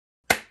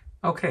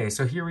Okay,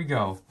 so here we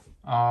go.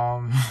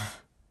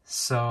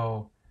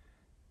 So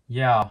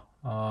yeah,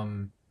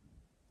 that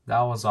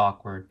was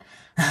awkward.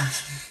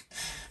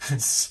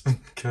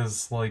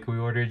 Because like we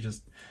ordered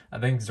just, I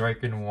think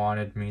Zrykin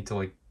wanted me to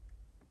like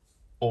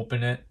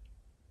open it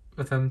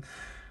with him,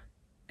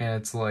 and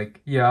it's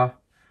like yeah,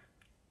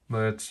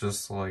 but it's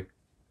just like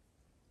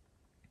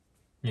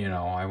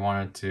I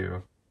wanted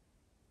to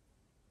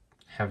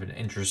have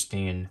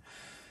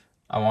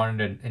I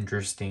wanted an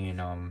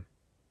interesting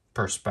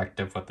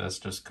perspective with this,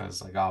 just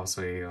because like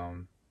obviously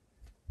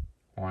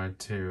wanted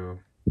to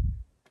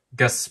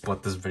guess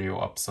split this video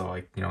up, so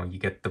like you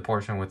get the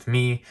portion with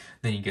me,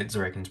 then you get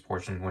Zrykin's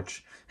portion,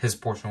 which his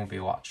portion will be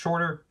a lot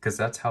shorter because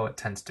that's how it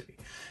tends to be.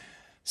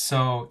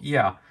 So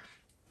yeah,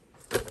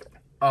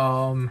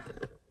 I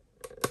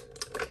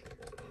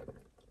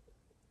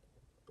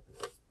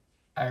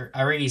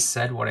already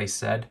said what I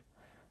said,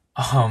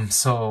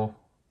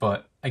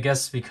 but I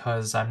guess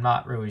because I'm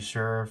not really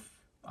sure if,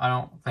 I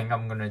don't think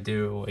I'm gonna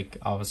do like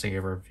obviously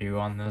a review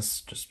on this,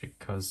 just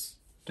because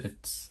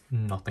it's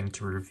nothing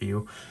to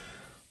review.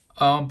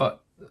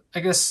 But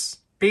I guess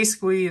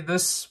basically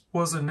this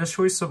was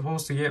initially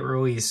supposed to get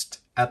released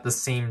at the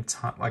same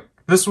time. Like,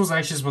 this was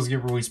actually supposed to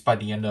get released by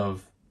the end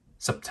of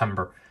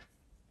September.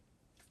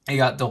 It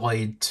got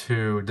delayed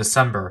to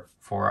December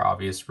for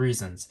obvious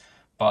reasons.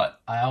 But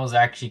I was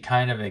actually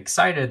kind of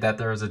excited that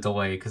there was a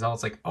delay, because I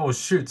was like, oh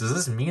shoot, does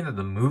this mean that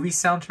the movie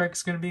soundtrack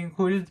is going to be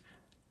included?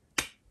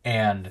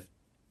 And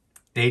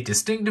they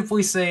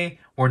distinctively say,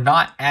 we're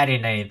not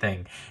adding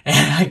anything.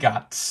 And I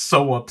got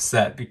so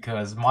upset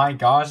because, my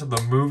gosh,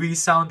 the movie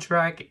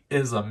soundtrack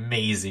is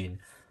amazing.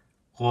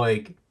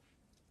 Like,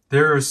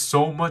 there are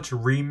so much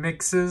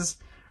remixes,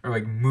 or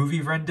like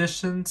movie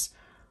renditions,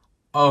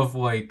 of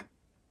like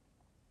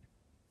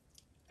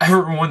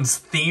everyone's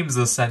themes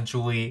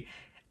essentially.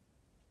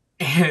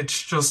 And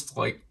it's just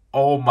like,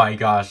 oh my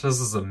gosh,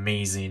 this is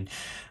amazing.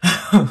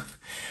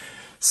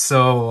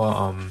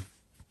 So,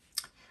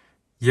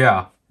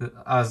 yeah.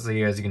 As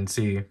you can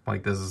see,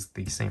 like, this is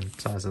the same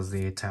size as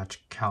the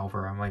attached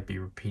caliper. I might be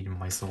repeating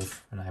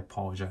myself, and I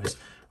apologize.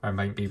 I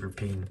might be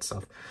repeating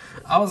stuff.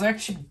 I was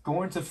actually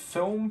going to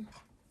film,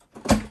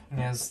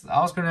 yes, I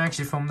was going to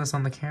actually film this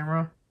on the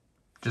camera,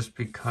 just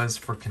because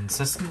for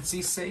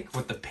consistency's sake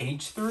with the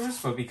page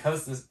throughs, but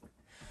because this,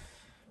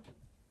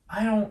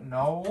 I don't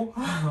know,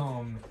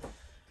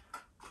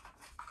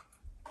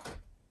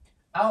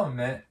 I'll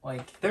admit,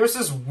 like, there's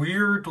this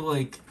weird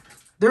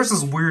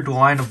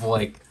line of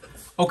like,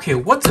 okay,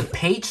 what's a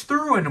page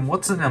through and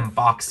what's an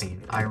unboxing?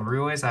 I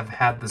realize I've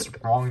had this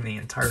wrong the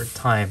entire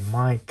time.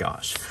 My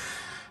gosh.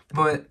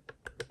 But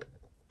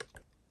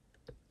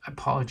I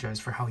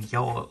apologize for how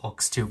yellow it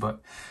looks too.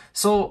 But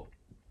so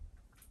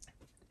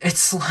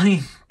it's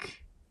like,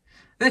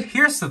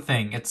 here's the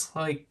thing. It's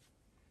like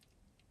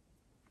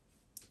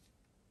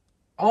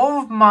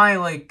all of my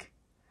like,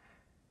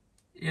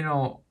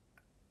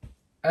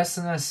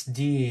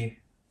 SNSD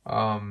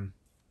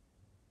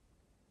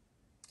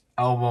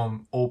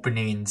album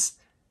openings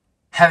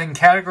having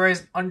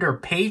categorized under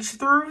page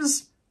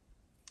throughs,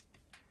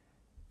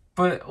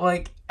 but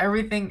like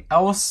everything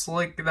else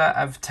like that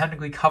I've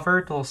technically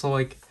covered, also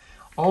like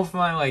all of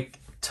my like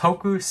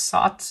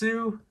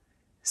tokusatsu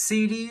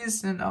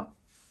CDs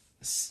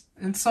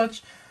and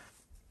such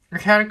are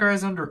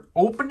categorized under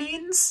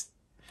openings.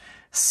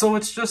 So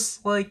it's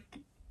just like,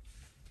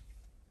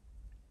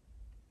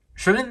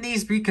 shouldn't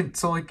these be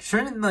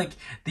shouldn't like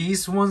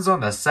these ones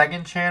on the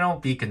second channel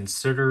be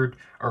considered,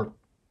 or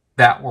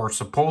that we're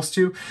supposed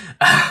to?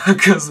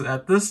 Because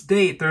at this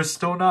date they're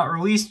still not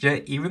released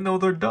yet, even though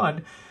they're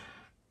done.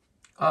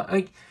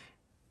 Like,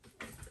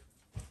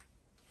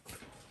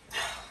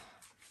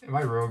 am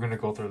I really gonna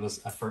go through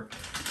this effort?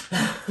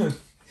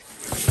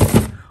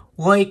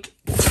 Like,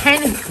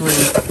 technically,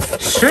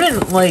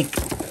 shouldn't like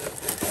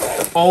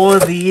all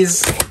of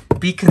these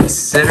be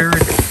considered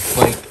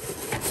like?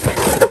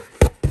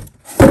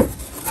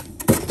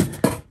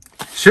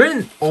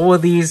 Shouldn't all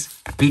of these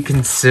be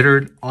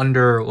considered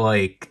under,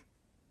 like,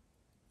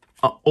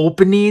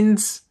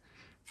 openings,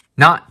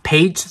 not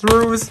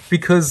page-throughs?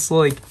 Because,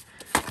 like,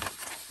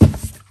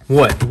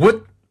 what?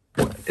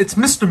 It's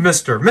Mr.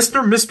 Mister.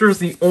 Mr. Mister is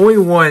the only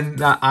one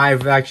that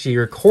I've actually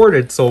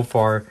recorded so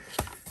far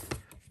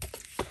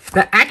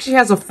that actually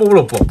has a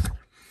photo book.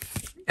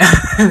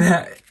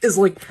 That is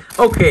like,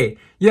 okay,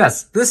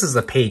 yes, this is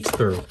a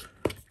page-through.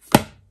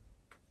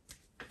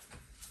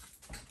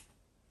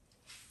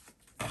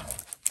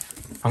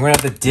 I'm gonna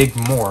have to dig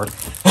more.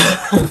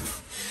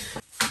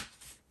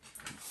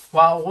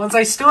 Wow, ones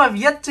I still have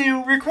yet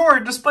to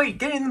record despite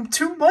getting them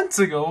 2 months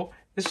ago.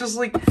 It's just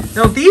like,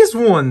 now these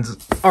ones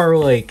are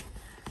like,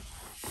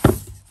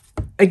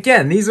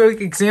 again, these are like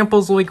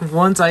examples of like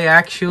ones I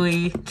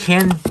actually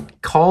can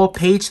call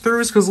page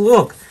throughs, because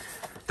look,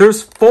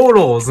 there's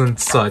photos and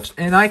such,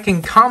 and I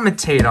can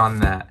commentate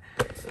on that,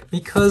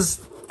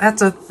 because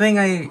that's a thing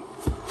I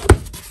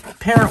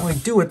apparently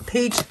do with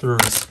page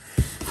throughs.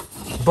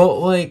 But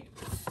like,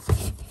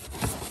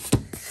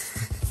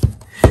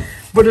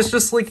 But it's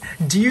just like,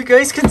 do you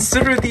guys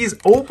consider these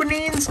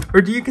openings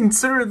or do you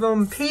consider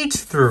them page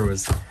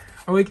throughs?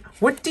 Or like,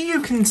 what do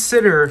you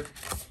consider?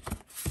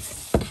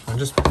 I'm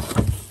just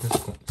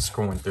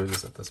scrolling through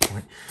this at this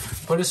point.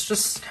 But it's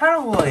just kind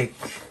of like,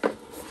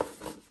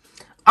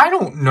 I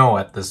don't know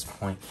at this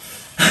point.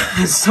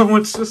 So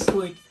it's just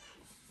like,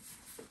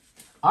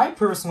 I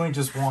personally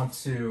just want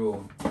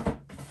to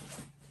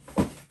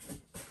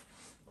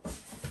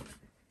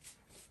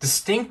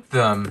distinct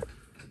them.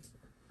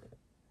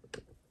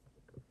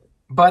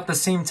 But at the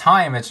same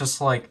time, it's just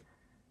like,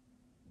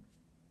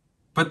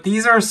 but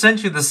these are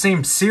essentially the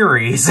same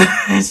series.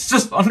 It's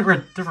just under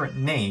a different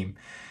name.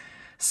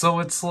 So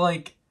it's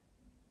like,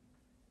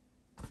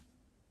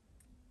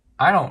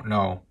 I don't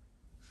know.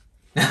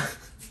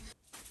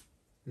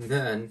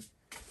 Then,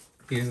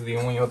 these are the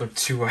only other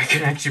two I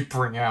can actually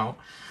bring out.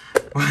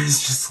 But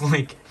it's just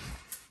like,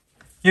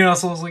 you know,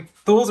 so it's like,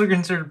 those are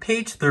considered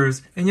page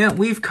throughs, and yet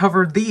we've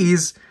covered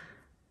these,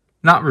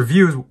 not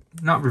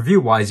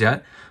review-wise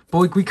yet, but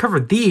like we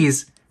covered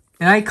these,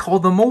 and I call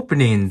them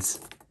openings.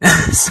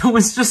 So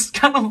it's just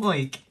kind of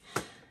like,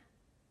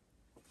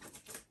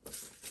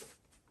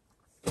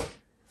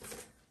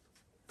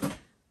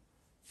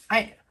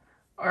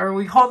 or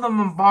we call them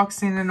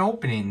unboxing and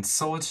openings.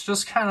 So it's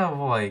just kind of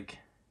like,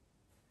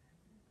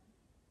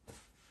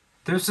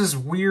 there's this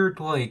weird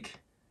like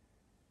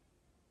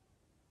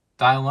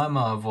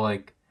dilemma of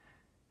like,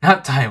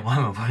 not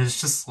dilemma, but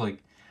it's just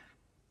like,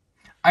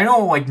 I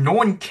know like no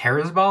one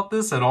cares about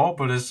this at all,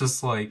 but it's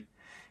just like,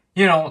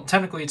 you know,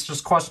 technically it's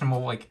just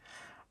questionable. Like,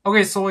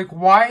 okay, so like,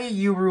 why are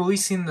you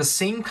releasing the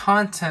same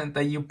content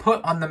that you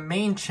put on the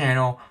main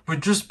channel, but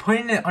just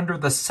putting it under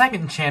the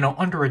second channel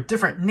under a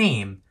different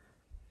name?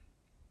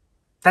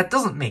 That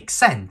doesn't make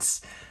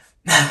sense.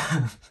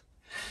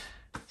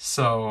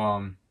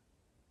 So,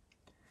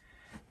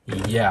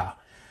 yeah.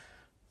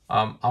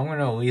 I'm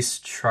gonna at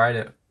least try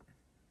to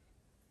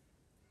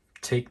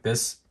take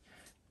this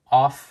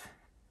off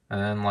and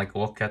then like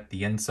look at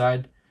the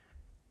inside.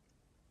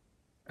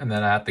 And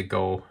then I have to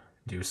go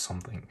do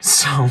something.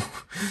 So,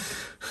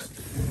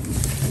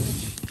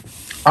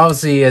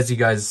 obviously, as you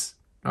guys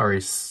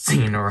already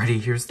seen already,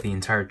 here's the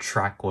entire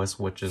track list,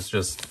 which is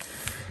just,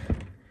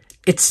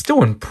 it's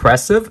still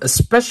impressive,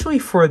 especially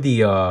for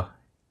the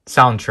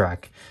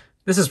soundtrack.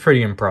 This is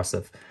pretty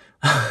impressive.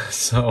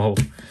 So,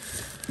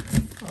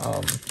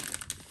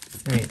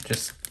 let me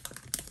just,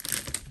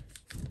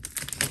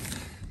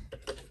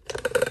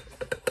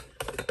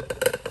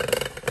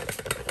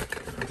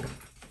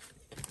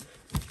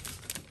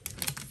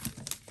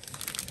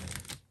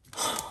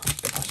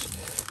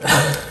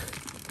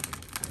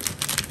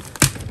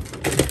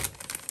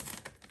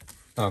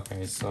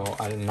 okay, so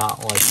I did not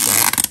like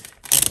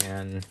that,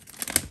 and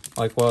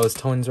like what I was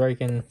telling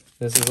Zriken,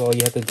 this is all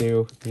you have to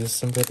do. You just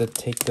simply have to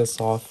take this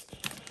off,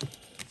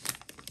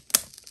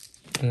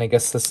 and I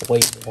guess this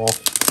label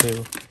off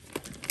too.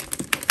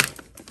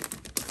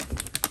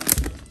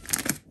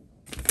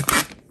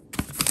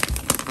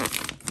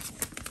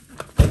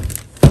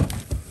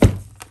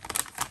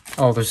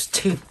 Oh, there's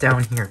tape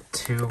down here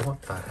too.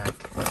 What the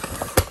heck?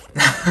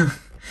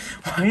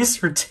 Why is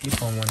there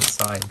tape on one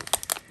side?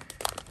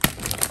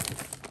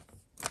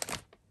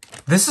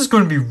 This is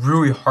going to be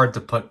really hard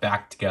to put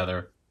back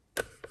together.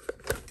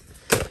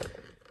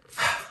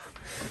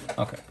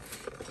 Okay.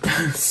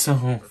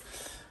 So.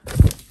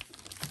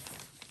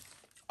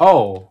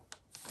 Oh.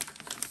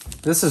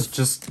 This is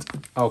just.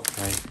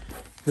 Okay.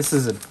 This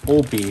is an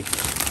Obi.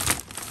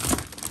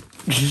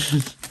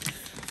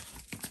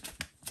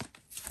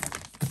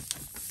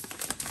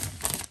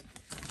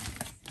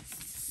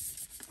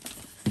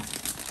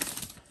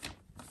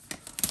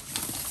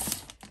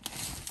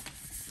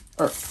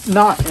 Or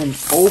not an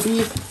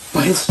Obi,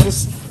 but it's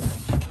just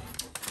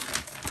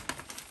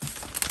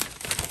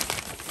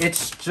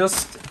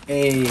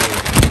a,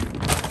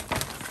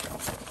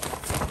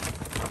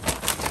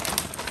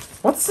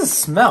 what's the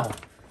smell?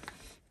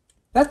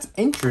 That's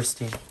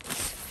interesting.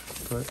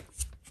 But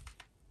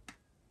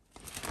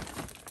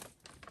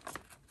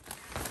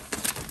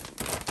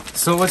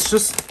so it's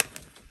just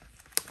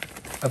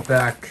a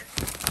back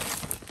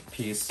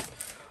piece.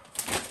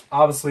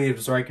 Obviously, if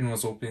Zriken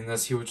was opening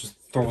this, he would just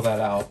throw that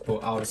out.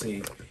 But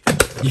obviously,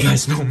 you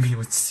guys know me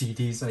with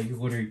CDs. I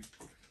literally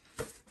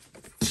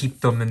keep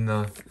them in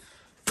the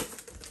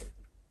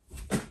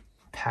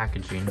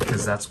packaging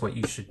because that's what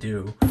you should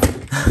do.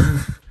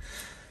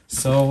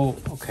 So,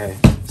 okay.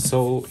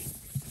 So,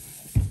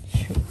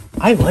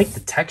 I like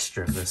the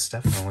texture of this,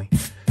 definitely.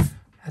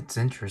 That's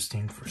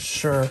interesting for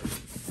sure.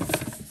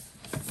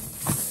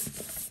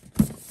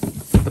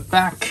 The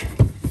back.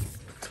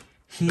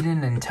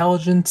 Hidden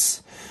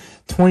Intelligence.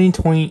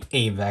 2020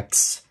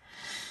 AVEX.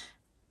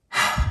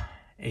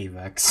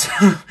 AVEX.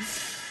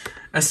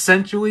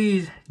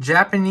 Essentially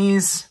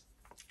Japanese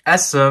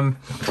SM,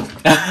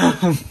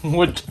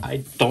 which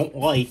I don't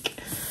like.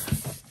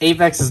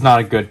 AVEX is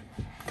not a good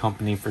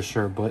company for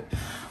sure, but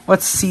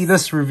let's see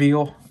this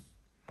reveal.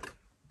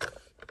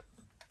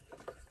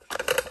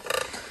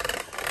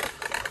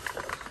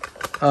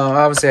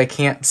 Obviously I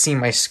can't see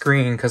my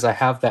screen because I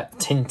have that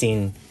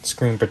tinting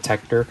screen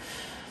protector,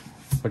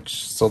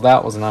 so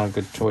that was not a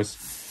good choice.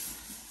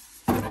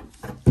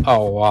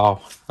 Oh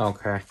wow,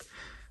 okay.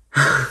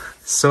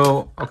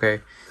 So,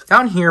 okay,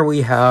 down here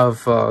we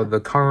have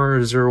the Car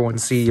 01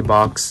 CD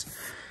box.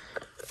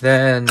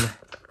 Then,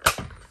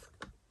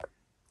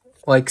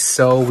 like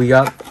so, we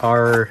got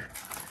our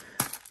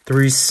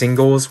 3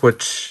 singles,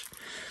 which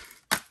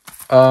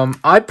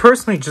I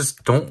personally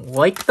just don't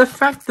like the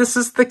fact this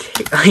is the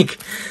case. Like,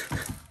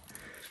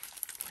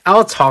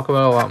 I'll talk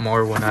about it a lot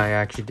more when I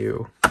actually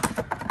do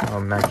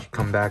actually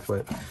come back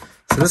with.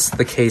 So this is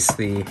the case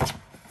the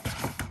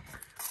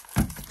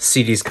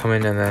CDs come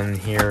in, and then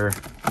here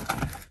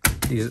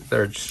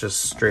they're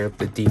just straight up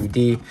the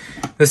DVD.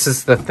 This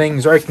is the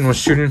things Riken was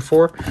shooting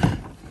for,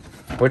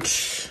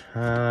 which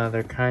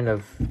they're kind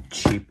of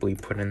cheaply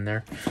put in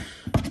there.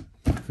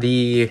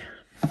 The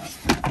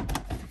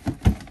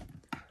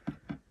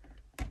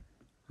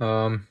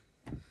can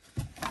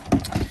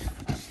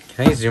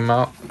I zoom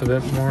out a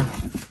bit more?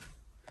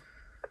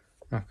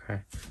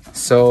 Okay,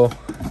 so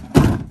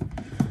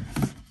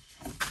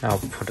I'll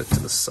put it to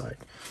the side.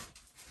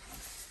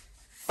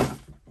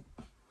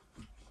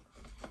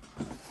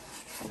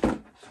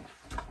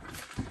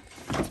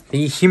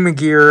 The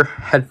HumaGear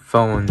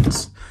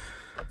headphones.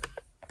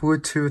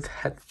 Bluetooth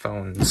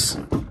headphones.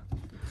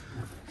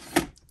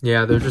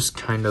 Yeah, they're just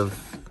kind of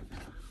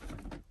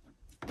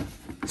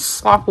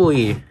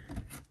sloppily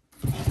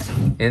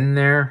in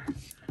there.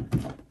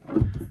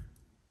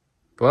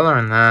 But other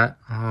than that,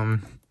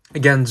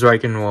 again,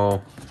 Zyken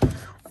will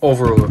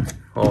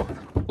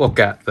look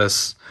at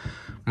this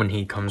when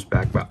he comes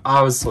back. But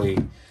obviously,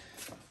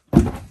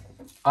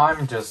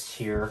 I'm just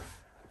here.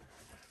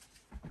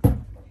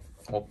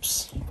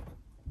 Oops.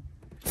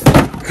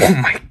 Oh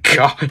my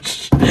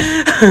gosh.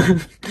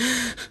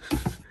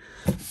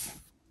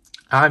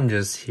 I'm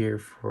just here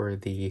for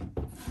the...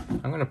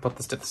 I'm gonna put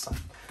this to the side.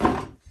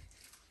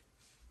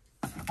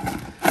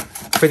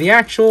 For the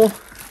actual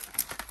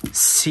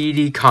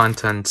CD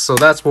content. So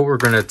that's what we're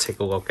gonna take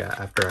a look at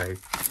after I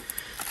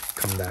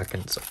come back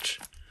and such.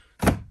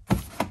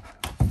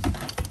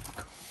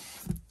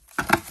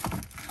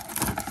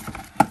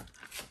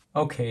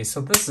 Okay,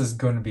 so this is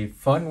going to be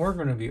fun. We're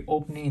going to be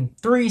opening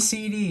 3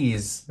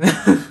 CDs.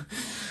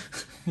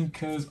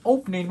 Because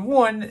opening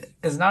 1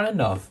 is not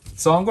enough.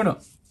 So I'm going to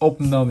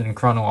open them in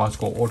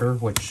chronological order,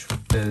 which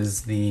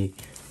is the,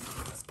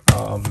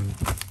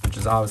 which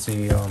is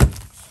obviously,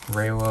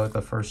 Reiwa,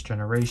 the first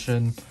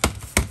generation.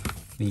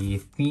 The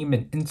theme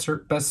and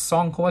insert best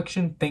song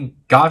collection. Thank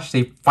gosh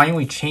they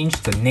finally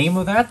changed the name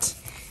of that.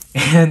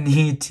 And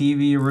the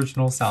TV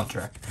original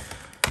soundtrack.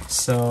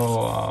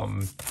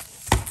 So,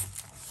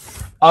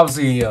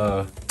 obviously,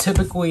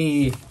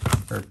 typically,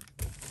 or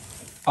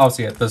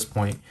obviously at this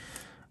point,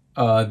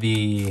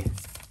 the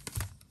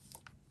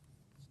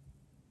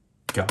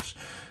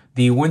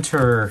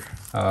winter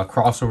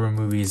crossover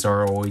movies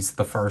are always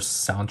the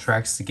first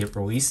soundtracks to get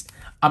released.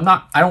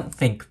 I don't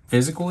think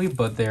physically,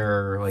 but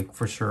they're like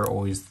for sure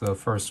always the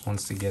first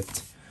ones to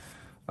get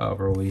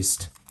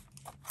released.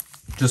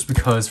 Just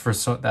because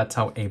that's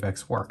how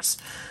ABEX works.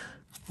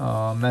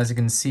 As you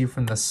can see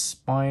from the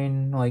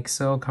spine, like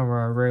so,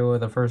 cover Reiwa,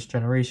 the first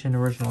generation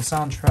original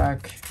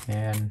soundtrack,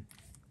 and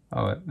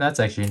oh, that's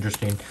actually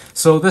interesting.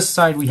 So this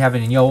side we have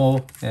it in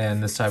yellow,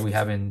 and this side we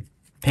have in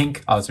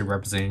pink, obviously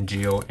representing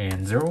Geo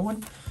and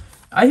 01.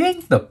 I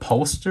think the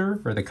poster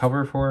or the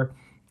cover for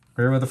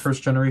Reiwa, the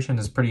first generation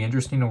is pretty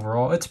interesting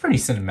overall. It's pretty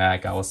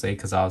cinematic, I will say,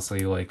 because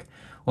obviously, like,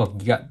 look,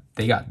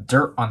 they got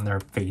dirt on their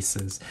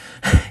faces,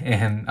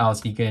 and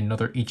obviously you get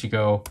another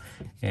Ichigo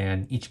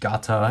and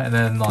Ichigata, and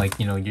then like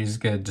you just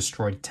get a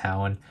destroyed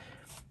town.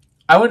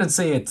 I wouldn't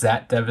say it's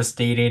that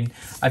devastating.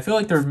 I feel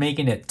like they're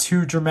making it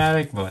too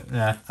dramatic, but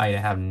I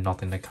have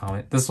nothing to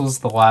comment. This was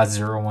the last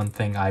 01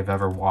 thing I've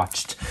ever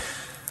watched.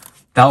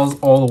 That was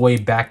all the way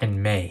back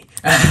in May,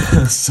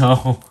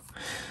 so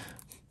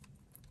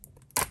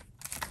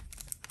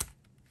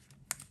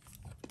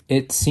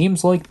it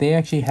seems like they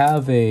actually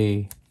have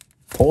a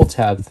pull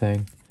tab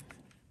thing.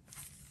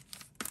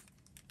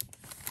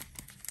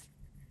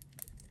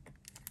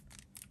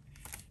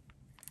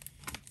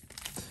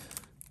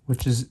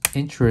 Which is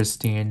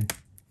interesting.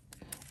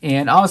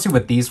 And obviously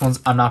with these ones,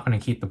 I'm not going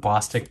to keep the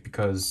plastic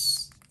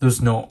because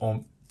there's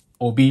no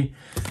OB.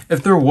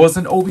 If there was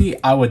an OB,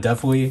 I would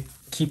definitely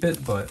keep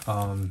it, but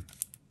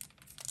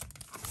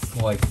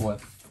like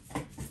what?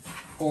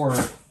 Or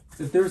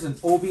if there's an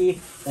OB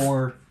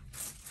or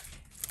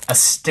a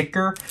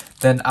sticker,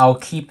 then I'll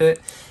keep it.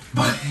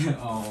 But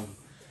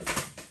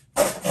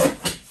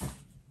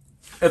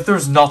if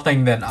there's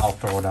nothing, then I'll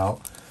throw it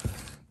out.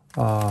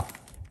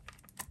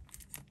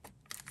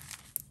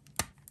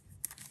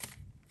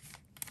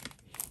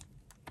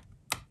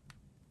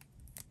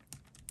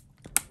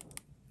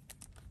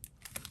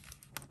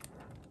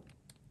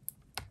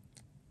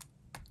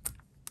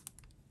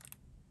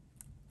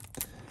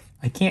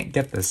 I can't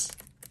get this.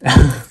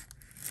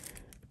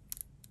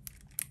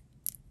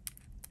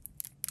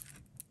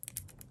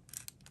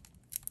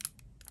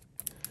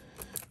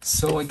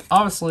 So, like,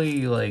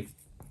 obviously, like,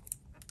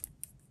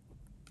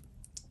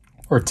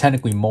 or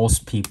technically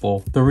most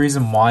people, the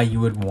reason why you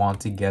would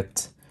want to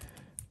get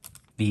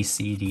these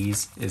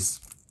CDs is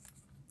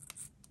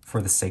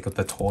for the sake of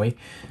the toy.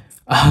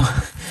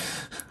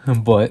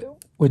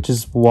 But, which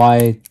is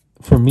why,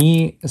 for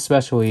me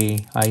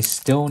especially, I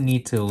still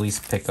need to at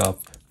least pick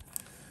up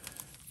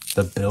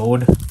the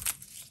Build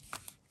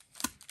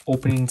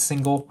opening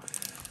single.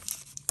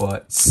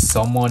 But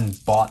someone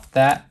bought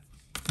that,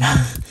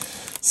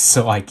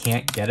 so I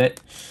can't get it.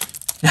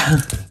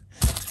 Because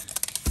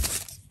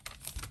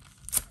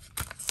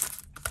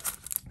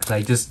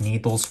I just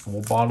need those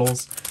full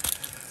bottles.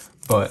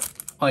 But,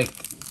 like,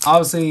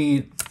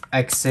 obviously,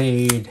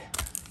 Xade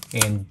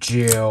and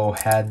Jill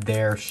had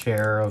their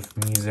share of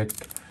music,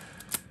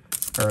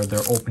 or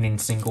their opening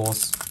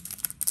singles,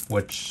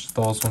 which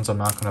those ones I'm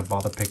not going to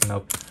bother picking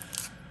up.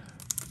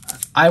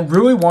 I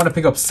really want to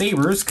pick up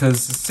Sabers,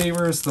 because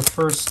Saber is the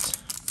first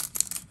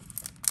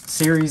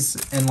series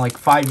in like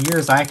 5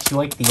 years I actually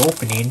like the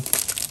opening.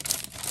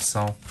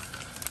 So,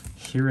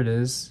 here it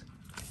is.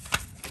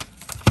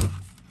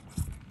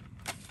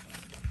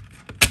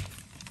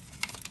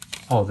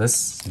 Oh,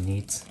 this is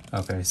neat.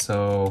 Okay,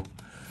 so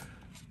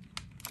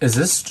is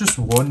this just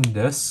one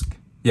disc?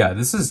 Yeah,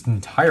 this is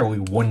entirely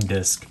one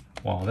disc.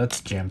 Wow,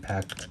 that's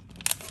jam-packed.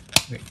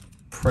 Okay,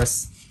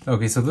 press.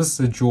 Okay, so this is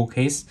a jewel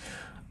case.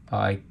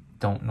 I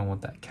don't know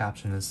what that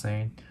caption is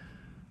saying.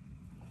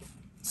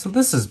 So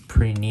this is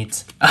pretty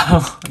neat.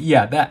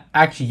 Yeah,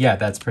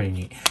 that's pretty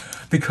neat.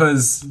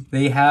 Because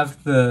they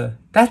have the...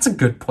 That's a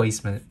good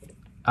placement.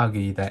 I'll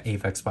give you that,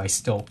 Avex, but I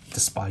still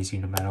despise you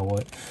no matter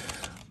what.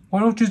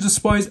 Why don't you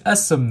despise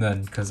SM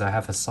then? Because I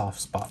have a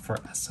soft spot for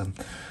SM.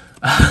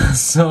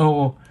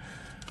 So...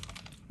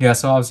 Yeah,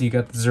 so obviously you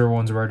got the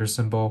 01's Rider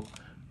symbol.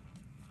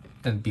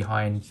 And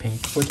behind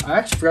pink, which I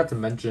actually forgot to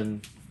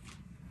mention.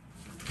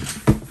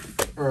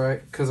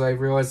 Alright, because I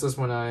realized this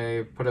when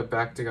I put it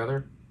back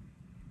together.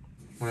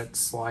 When it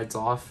slides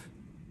off.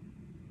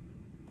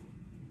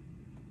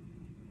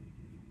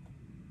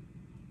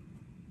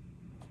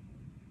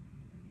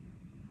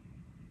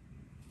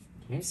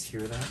 Can you guys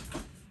hear that?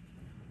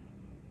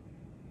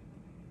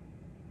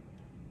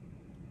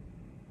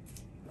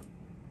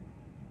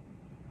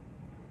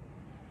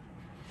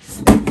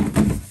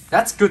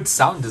 That's good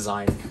sound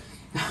design.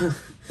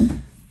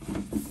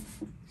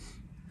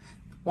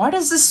 Why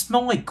does this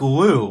smell like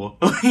glue?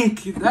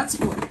 Like, that's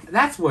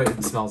what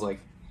it smells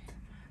like.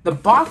 The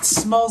box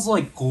smells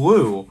like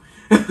glue.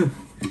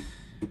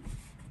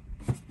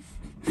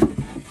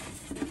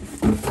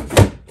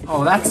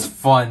 Oh, that's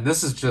fun.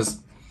 This is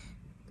just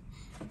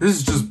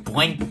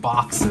blank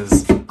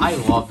boxes. I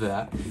love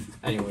that.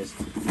 Anyways,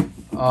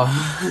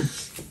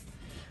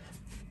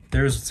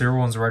 there's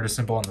 01's Rider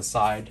symbol on the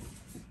side,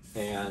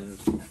 and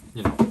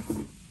you know,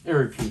 it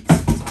repeats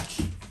and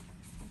such.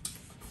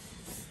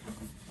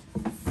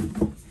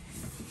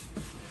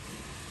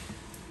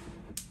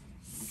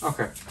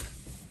 Okay.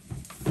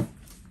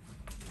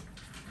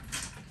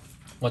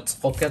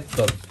 Let's look at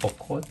the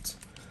booklet,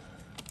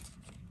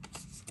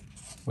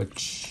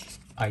 which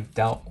I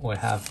doubt would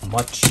have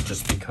much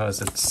just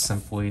because it's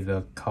simply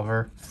the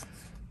cover.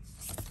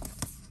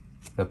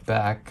 The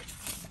back.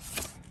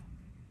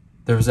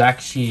 There's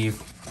actually...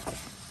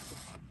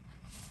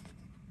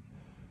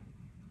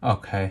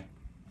 Okay.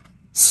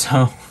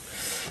 So,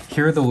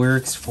 here are the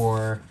lyrics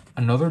for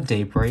Another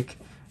Daybreak.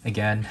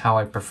 Again, how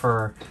I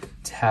prefer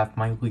to have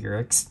my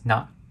lyrics,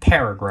 not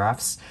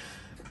paragraphs.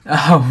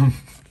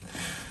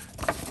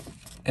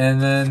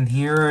 And then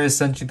here are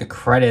essentially the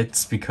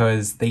credits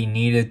because they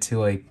needed to,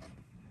 like,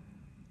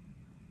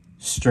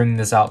 string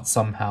this out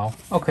somehow.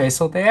 Okay,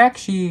 so they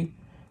actually...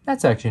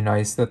 That's actually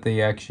nice that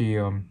they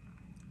actually,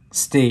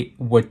 state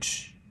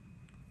which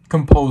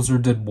composer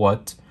did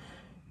what.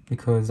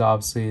 Because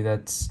obviously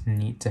that's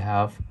neat to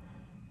have.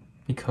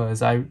 Because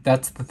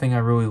that's the thing I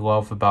really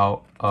love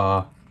about,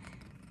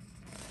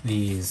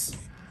 these,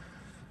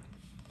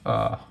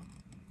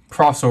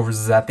 crossovers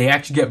is that they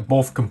actually get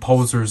both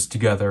composers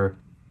together.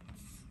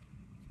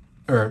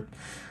 Or,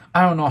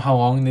 I don't know how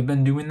long they've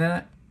been doing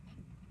that.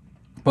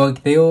 But,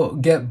 like, they'll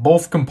get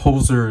both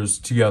composers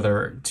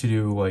together to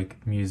do,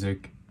 like,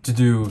 music. To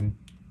do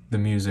the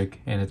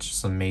music. And it's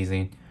just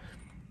amazing.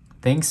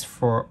 Thanks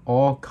for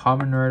all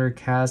Kamen Rider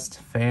cast,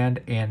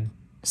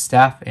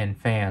 staff, and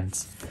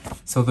fans.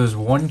 So there's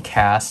one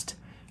cast,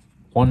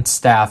 one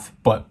staff,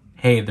 but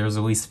hey, there's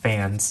at least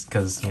fans.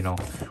 Because, you know,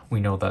 we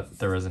know that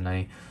there isn't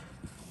any.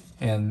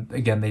 And,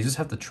 again, they just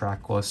have the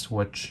track list,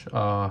 which,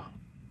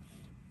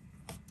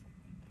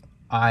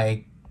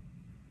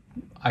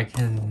 I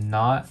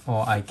cannot,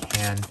 well, I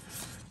can,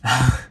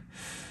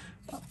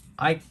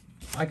 I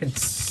can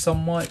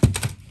somewhat,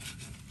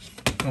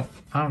 well,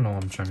 I don't know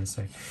what I'm trying to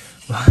say,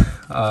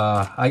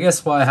 I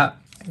guess what I have,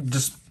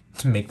 just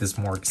to make this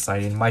more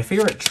exciting, my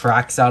favorite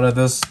tracks out of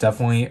this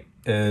definitely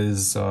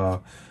is,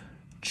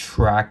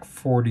 track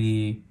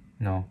 40,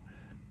 no,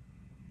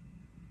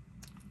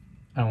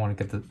 I don't want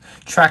to get the,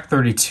 track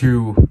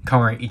 32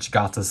 covering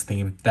Ichigata's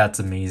theme, that's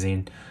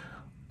amazing.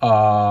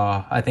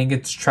 I think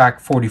it's track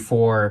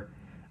 44,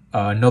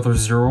 another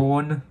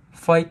 01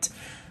 fight.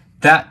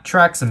 That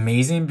track's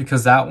amazing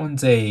because that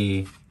one's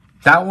a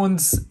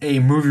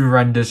movie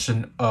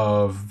rendition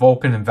of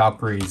Vulcan and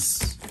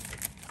Valkyrie's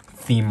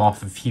theme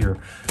off of here,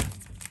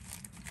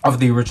 of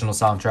the original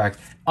soundtrack.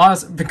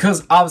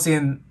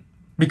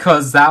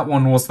 Because that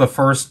one was the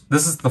first.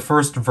 This is the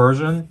first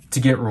version to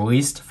get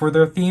released for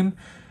their theme,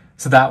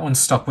 so that one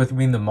stuck with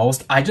me the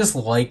most. I just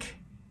like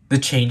the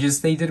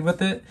changes they did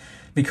with it,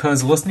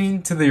 because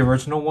listening to the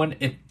original one,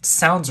 it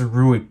sounds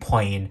really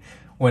plain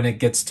when it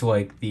gets to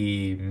like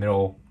the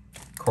middle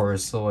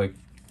chorus. So like,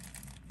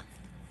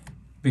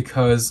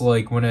 because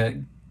like when it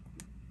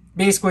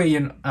basically,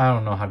 I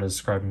don't know how to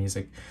describe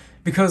music,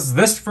 because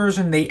this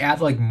version they add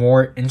like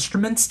more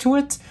instruments to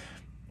it,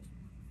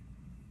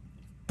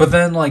 but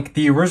then like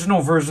the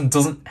original version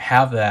doesn't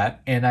have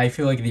that, and I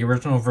feel like the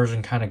original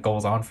version kind of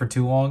goes on for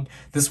too long.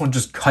 This one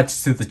just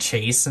cuts to the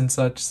chase and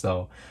such.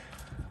 So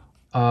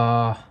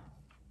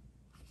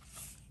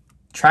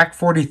track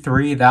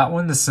 43, that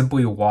one is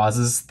simply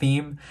Waz's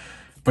theme,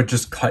 but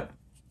just cut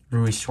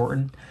really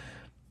shortened.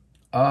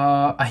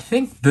 I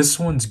think this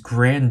one's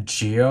Grand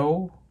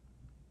Geo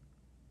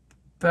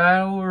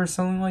Battle or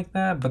something like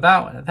that, but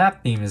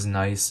that theme is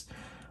nice.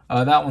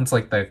 That one's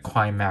like the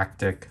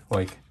climactic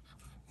like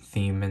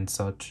theme and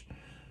such.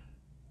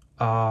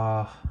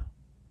 Another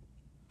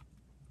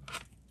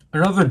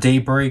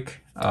Daybreak,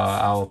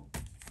 I'll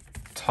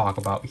talk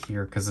about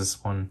here because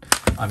this one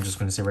I'm just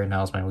gonna say right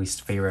now is my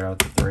least favorite out of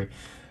the three.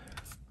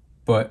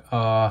 But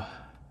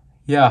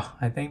yeah,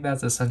 I think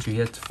that's essentially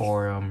it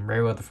for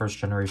Reiwa the First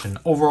Generation.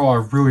 Overall, a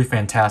really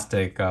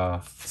fantastic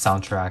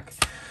soundtrack.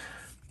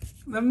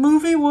 The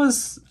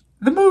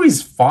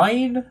movie's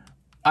fine.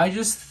 I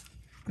just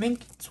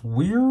think it's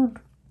weird.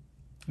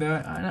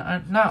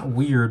 Not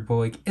weird, but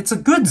like, it's a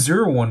good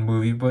 01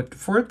 movie, but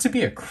for it to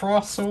be a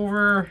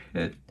crossover,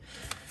 it...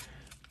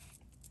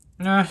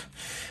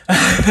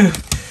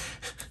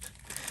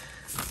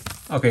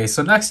 Okay,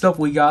 so next up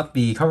we got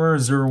the Kamen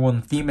Rider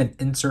 01 theme and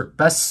insert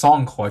best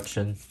song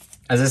collection.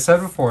 As I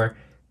said before,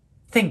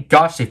 thank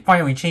gosh they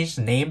finally changed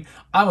the name.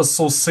 I was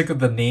so sick of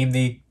the name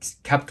they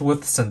kept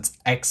with since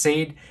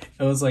X-Aid.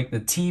 It was like the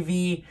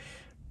TV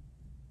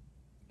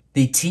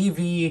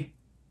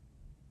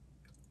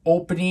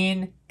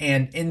opening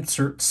and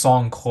insert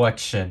song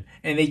collection,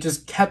 and they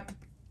just kept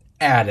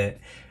at it.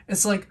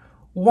 It's like,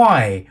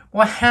 why?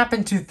 What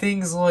happened to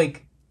things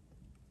like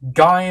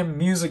Gaim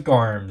Music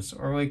Arms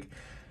or like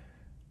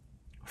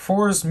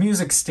Forest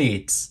Music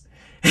States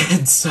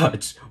and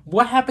such?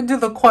 What happened to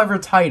the clever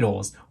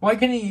titles? Why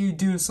couldn't you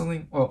do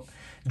something? Well,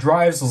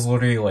 Drives was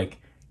literally like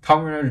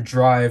Kamen Rider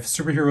Drive,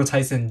 Superhero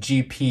Tyson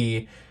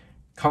GP,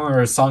 Kamen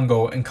Rider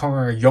Sango, and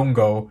Kamen Rider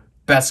Yongo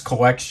best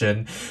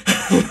collection.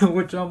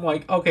 Which I'm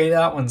like, okay,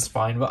 that one's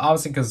fine, but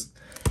obviously because,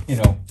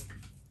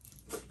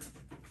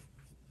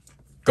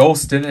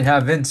 Ghost didn't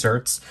have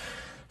inserts,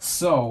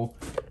 so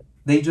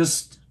they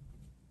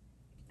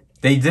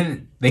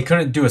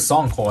couldn't do a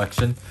song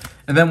collection.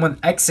 And then when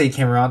X8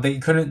 came around, they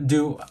couldn't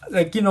do,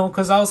 like,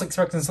 because I was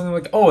expecting something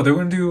like, oh, they're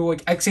going to do,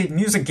 like, X8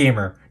 Music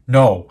Gamer.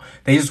 No.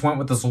 They just went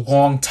with this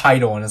long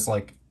title, and it's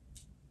like,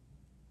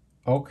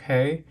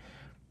 okay.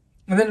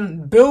 And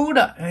then Build,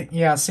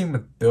 yeah, same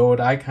with Build.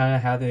 I kind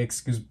of had to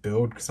excuse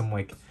Build, because I'm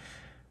like,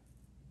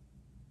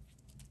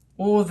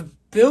 well, the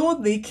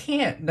Build, they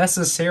can't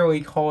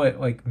necessarily call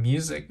it, like,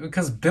 music,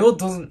 because Build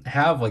doesn't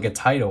have, like, a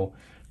title.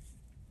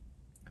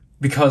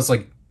 Because,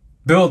 like,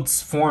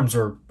 Build's forms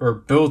are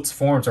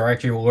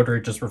actually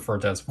literally just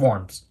referred to as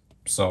forms.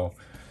 So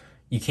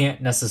you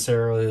can't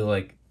necessarily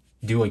like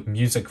do like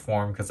music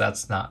form because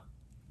that's not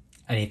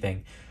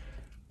anything.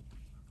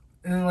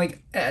 And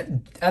like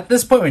at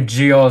this point with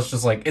Geo, it's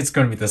just like it's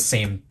gonna be the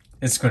same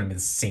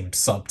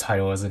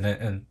subtitle, isn't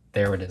it? And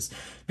there it is.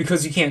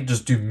 Because you can't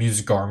just do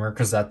music armor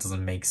because that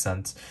doesn't make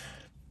sense.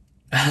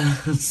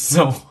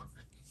 So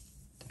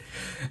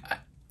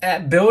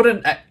at Build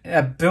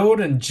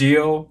and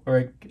Geo,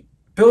 or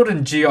Build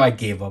and Geo, I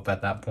gave up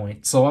at that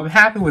point. So I'm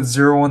happy with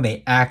 01.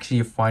 They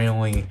actually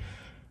finally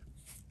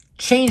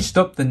changed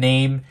up the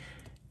name.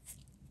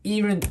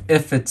 Even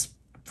if it's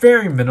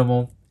very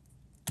minimal,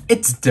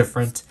 it's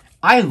different.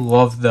 I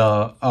love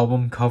the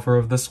album cover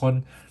of this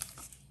one.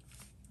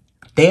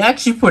 They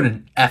actually put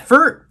an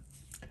effort.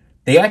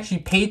 They actually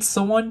paid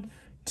someone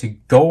to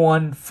go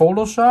on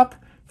Photoshop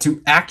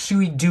to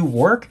actually do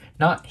work.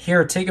 Not,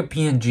 here, take a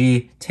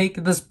PNG,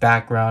 take this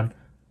background,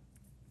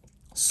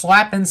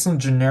 slap in some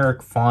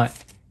generic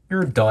font,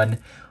 you're done.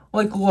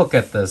 Like, look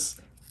at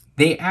this.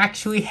 They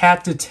actually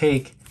had to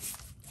take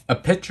a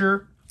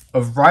picture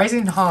of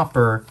Rising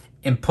Hopper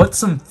and put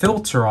some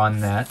filter on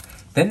that.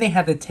 Then they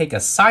had to take a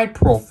side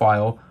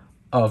profile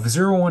of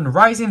 01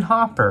 Rising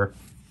Hopper,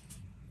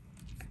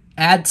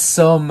 add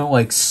some,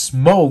 like,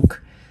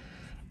 smoke,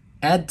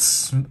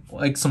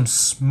 like, some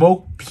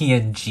smoke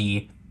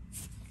PNG,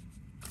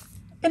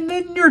 and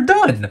then you're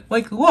done.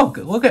 Like, look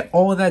at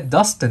all of that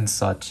dust and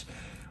such.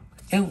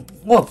 And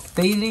look,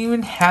 they didn't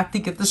even have to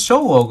get the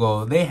show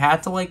logo. They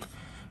had to, like,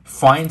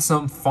 find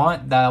some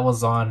font that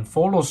was on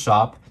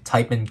Photoshop,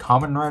 type in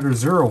Kamen Rider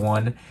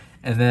 01,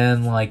 and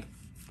then like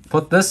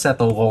put this at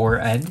the lower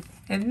end,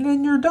 and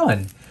then you're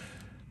done.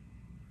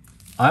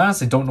 I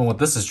honestly don't know what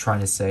this is trying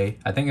to say.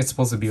 I think it's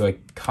supposed to be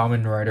like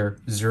Kamen Rider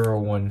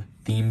 01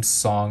 theme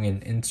song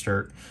and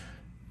insert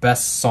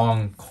best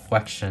song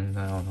collection.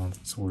 I don't know,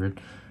 that's weird.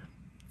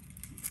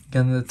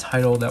 Again, the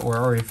title that we're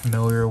already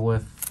familiar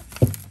with.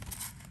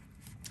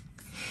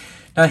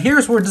 Now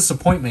here's where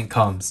disappointment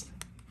comes.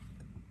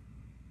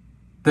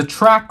 The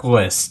track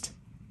list.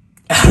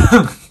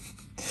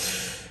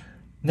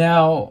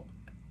 Now,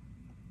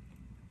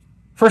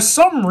 for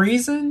some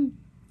reason,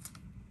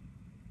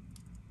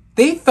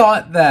 they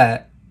thought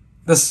that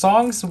the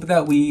songs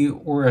that we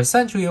were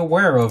essentially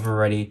aware of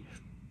already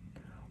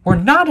were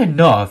not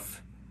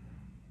enough.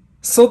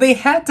 So they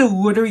had to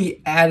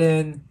literally add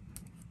in,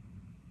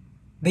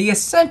 they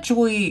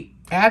essentially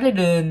added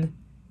in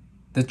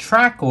the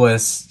track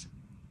list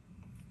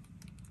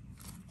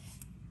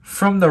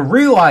from the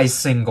Realize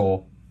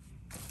single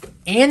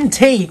and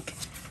take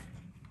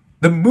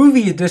the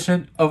movie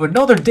edition of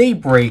Another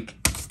Daybreak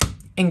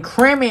and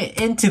cram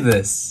it into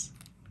this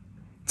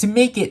to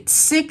make it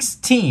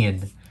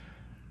 16.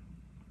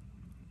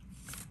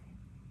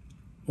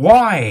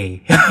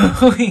 Why?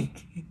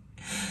 Like,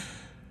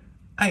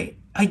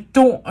 I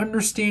don't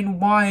understand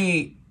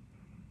why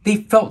they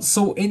felt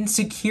so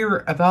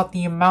insecure about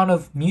the amount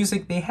of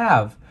music they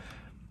have.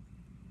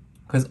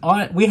 Because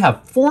we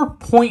have 4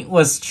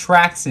 pointless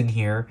tracks in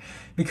here,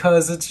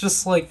 because it's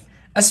just like,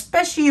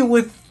 especially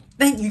with,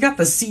 you got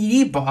the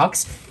CD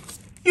box,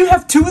 you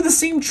have 2 of the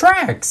same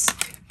tracks,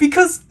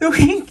 because you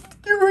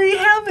already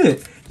have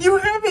it. You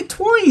have it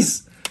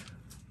twice.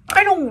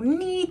 I don't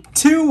need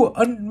 2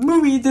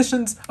 movie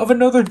editions of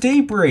Another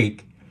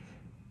Daybreak.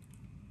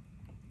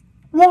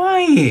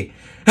 Why?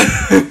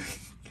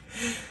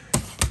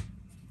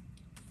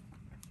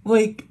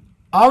 Like,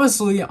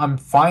 obviously, I'm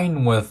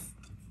fine with,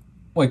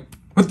 like,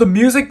 with the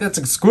music that's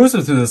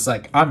exclusive to this,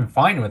 like, I'm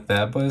fine with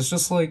that, but it's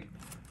just like,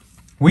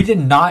 we did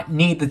not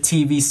need the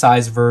TV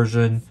size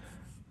version,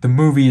 the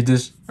movie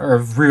edition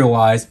of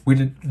Realize,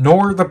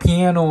 nor the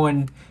piano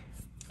and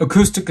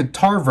acoustic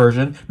guitar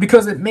version,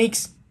 because it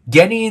makes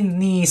getting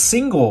the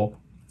single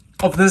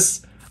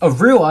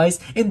of Realize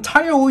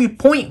entirely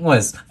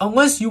pointless.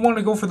 Unless you want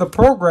to go for the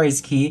progress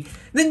key,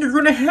 then you're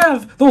going to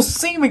have those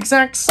same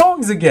exact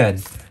songs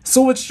again.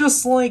 So it's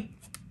just like,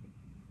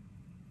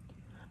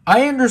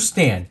 I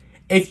understand.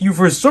 If you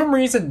for some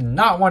reason did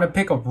not want to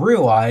pick up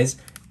Realize,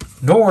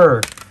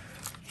 nor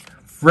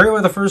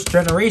Rare the First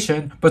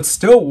Generation, but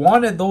still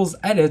wanted those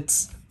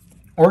edits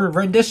or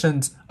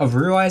renditions of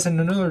Realize and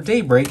Another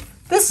Daybreak,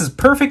 this is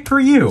perfect for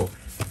you.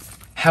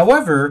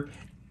 However,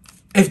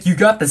 if you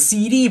got the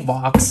CD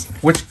box,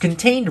 which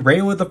contained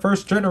Raylo the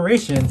First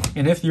Generation,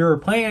 and if you're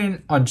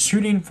planning on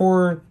shooting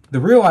for the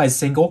Realize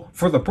single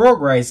for the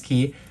progress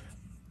key,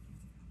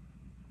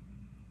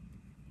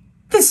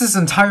 this is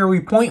entirely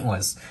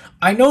pointless.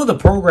 I know the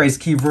progress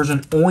key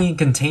version only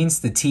contains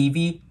the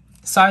TV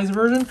size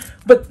version,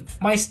 but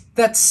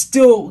that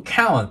still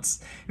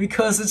counts,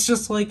 because it's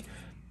just like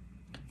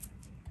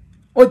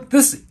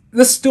this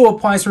still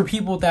applies for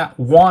people that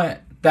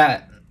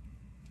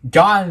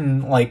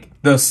gotten like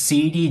the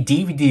CD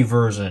DVD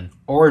version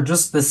or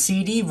just the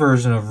CD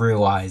version of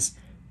Realize.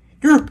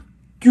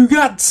 You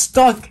got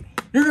stuck.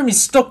 You're gonna be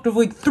stuck with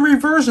like 3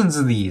 versions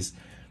of these.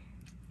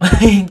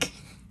 Like,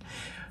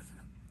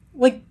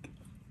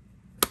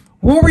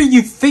 what were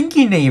you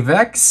thinking,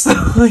 Avex?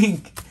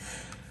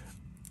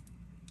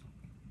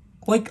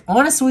 like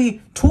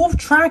honestly, 12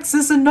 tracks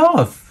is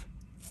enough.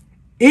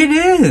 It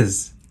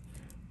is.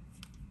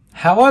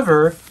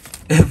 However,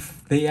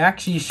 if they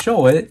actually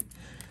show it,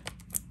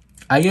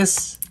 I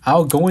guess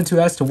I'll go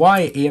into as to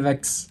why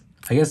Avex,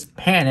 I guess,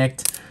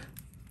 panicked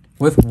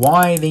with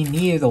why they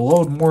needed to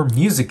load more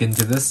music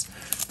into this.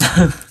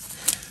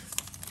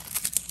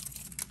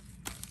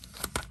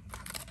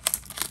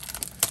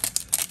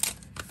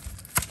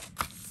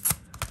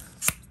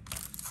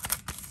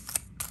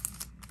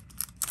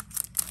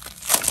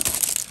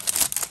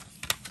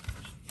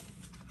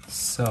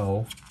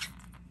 So,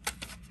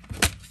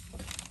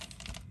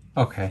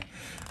 okay.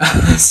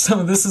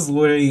 So this is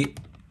literally...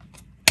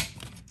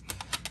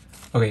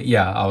 Okay,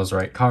 yeah, I was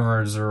right.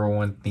 Kamen Rider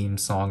 01 theme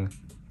song.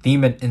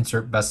 Theme and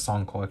insert best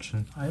song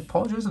collection. I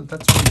apologize if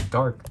that's really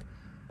dark.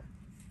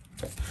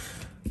 Okay.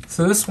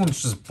 So this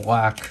one's just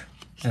black.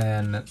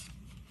 And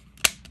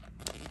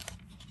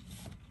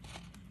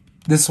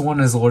this one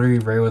is literally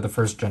Raylo the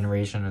First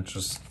Generation. It's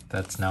just,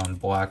 that's now in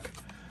black.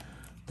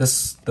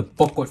 The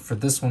booklet for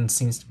this one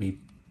seems to be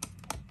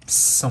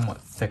somewhat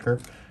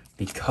thicker,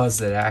 because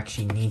it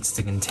actually needs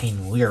to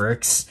contain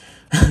lyrics.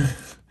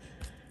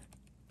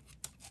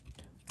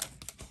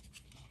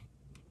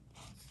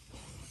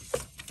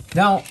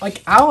 Now,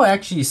 like, I'll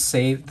actually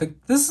say,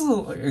 this is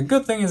a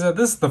good thing is that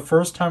this is the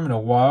first time in a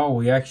while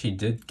we actually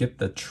did get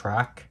the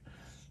track.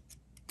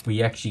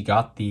 We actually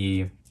got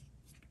the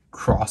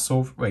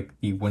crossover, like,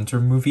 the winter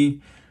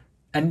movie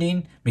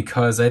ending,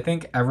 because I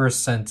think ever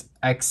since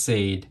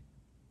X-Aid,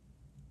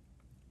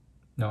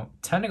 no,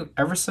 technically,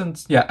 ever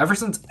since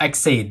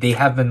X8, they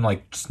have been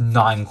like just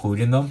not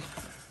including them.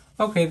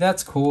 Okay,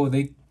 that's cool.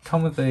 It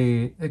comes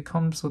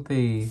with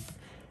a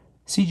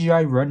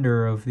CGI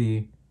render of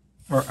the,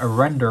 or a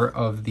render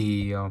of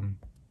the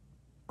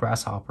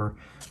grasshopper.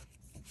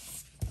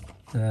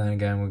 And then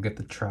again, we get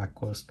the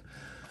track list,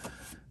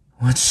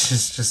 which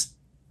is just,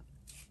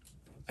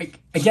 like,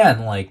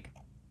 again, like,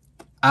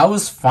 I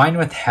was fine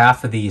with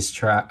half of these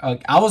tracks.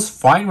 Like, I was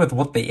fine with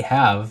what they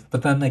have,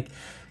 but then, like,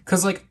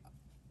 cause, like,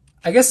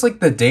 I guess, like,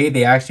 the day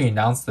they actually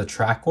announced the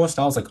track list,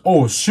 I was like,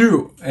 oh,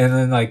 shoot! And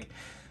then, like,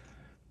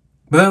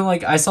 but then,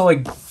 like, I saw,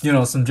 like, you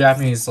know, some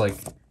Japanese, like,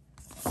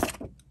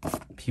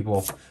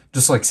 people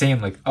just, like,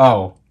 saying, like,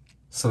 oh,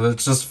 so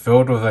it's just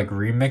filled with, like,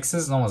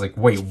 remixes? And I was like,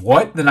 wait,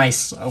 what? Then I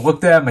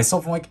looked at it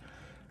myself, and I'm like,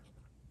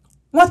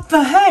 what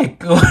the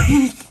heck?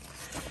 Like,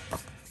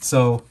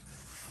 so,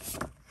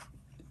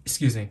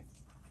 excuse me.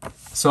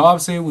 So,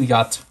 obviously, we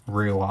got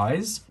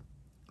Realize.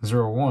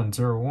 01,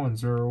 01, 01,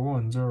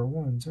 01,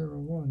 01,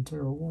 01,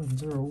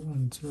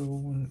 01,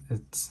 01.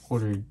 It's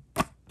literally,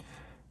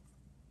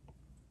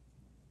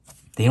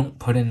 they don't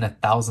put in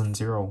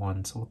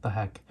 1,001, so what the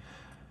heck.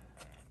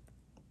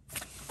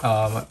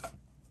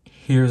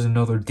 Here's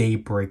another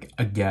Daybreak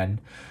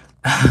again.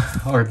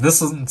 Or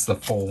this isn't the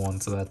full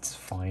one, so that's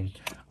fine.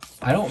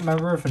 I don't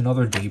remember if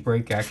another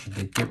Daybreak actually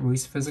did get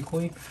released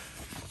physically,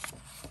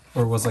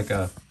 or was like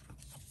a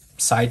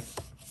side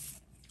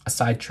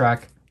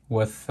track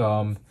with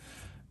or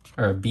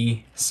a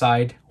B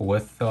side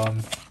with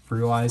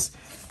Realize.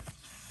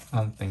 I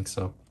don't think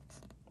so.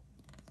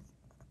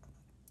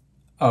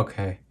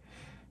 Okay.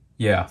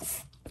 Yeah.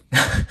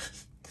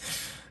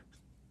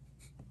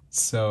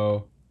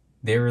 So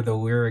there the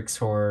lyrics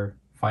for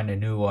Find a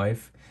New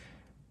Life,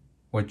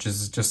 which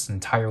is just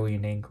entirely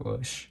in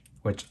English.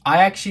 Which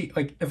I actually,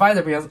 like, if I had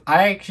to be honest,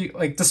 I actually,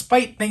 like,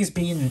 despite things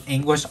being in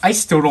English, I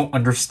still don't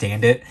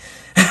understand it.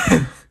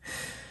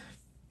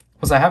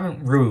 Because I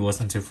haven't really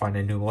listened to Find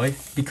a New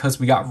Life, because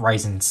we got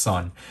Rising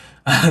Sun.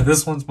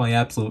 This one's my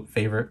absolute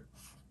favorite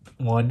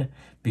one,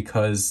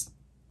 because,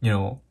 you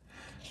know,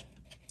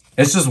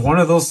 it's just one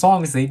of those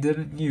songs they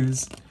didn't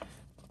use.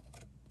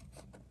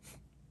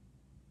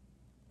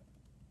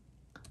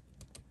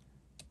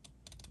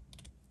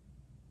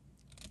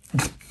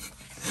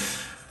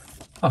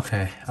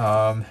 Okay,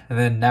 and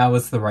then Now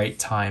Is the Right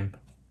Time.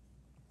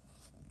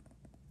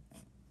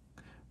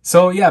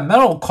 So yeah,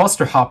 Metal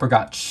Cluster Hopper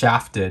got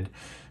shafted.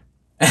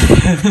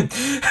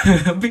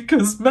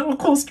 Because Metal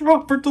Cluster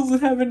Hopper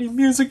doesn't have any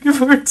music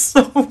for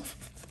itself.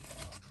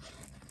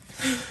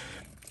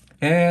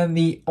 And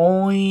the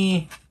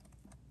only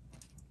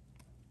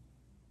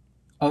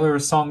other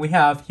song we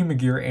have,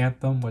 Humagear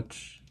Anthem,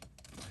 which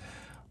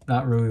I'm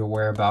not really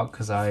aware about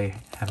because I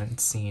haven't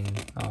seen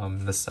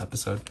this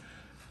episode.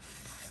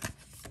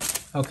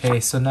 Okay,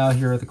 so now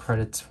here are the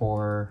credits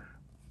for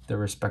the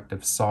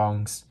respective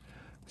songs.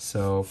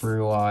 So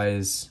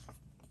Realize,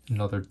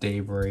 Another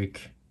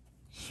Daybreak,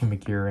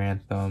 Humagear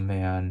Anthem,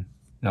 and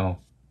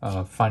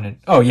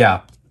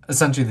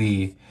essentially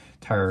the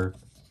entire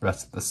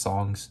rest of the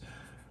songs,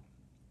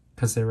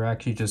 because they were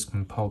actually just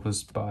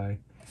composed by,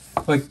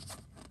 like,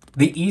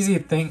 the easy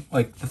thing,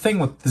 like, the thing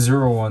with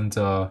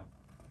 01's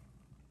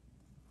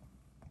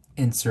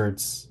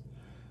inserts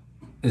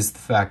is the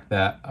fact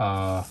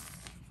that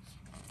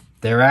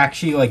they're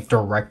actually, like,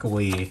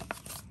 directly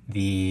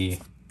the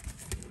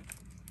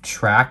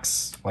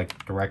tracks,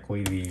 like,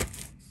 directly the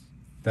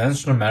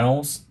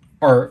instrumentals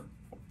are,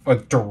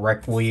 like,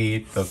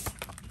 directly the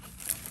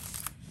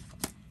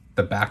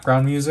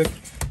background music.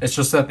 It's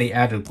just that they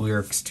added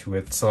lyrics to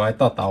it, so I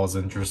thought that was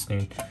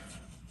interesting.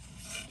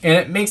 And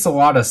it makes a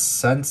lot of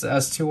sense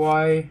as to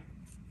why,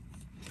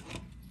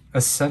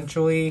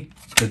 essentially,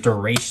 the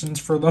durations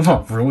for them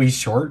are really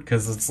short,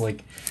 because it's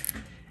like,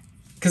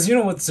 because, you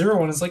know, with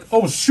 01, it's like,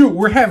 oh shoot,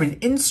 we're having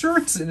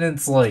inserts, and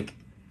it's like,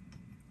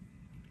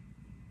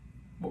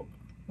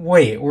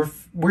 wait,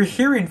 we're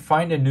hearing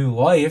Find a New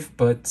Life,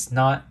 but it's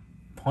not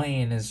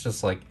playing. It's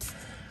just like,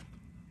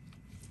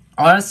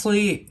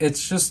 honestly,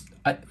 it's just,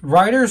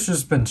 Ryder's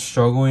just been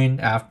struggling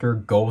after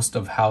Ghost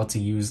of how to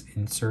use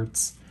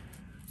inserts,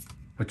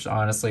 which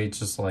honestly, it's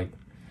just like,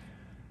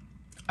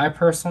 I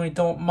personally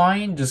don't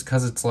mind, just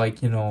because it's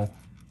like, you know,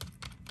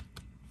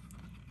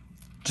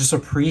 just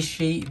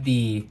appreciate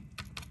the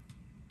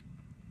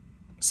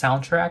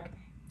soundtrack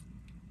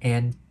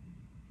and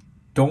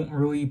don't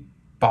really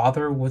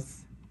bother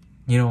with,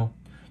 you know,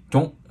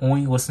 don't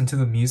only listen to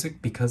the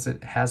music because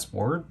it has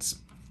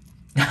words.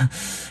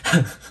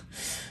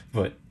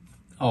 But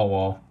oh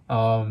well.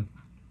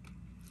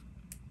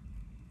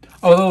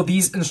 Although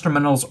these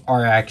instrumentals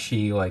are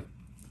actually like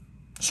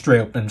straight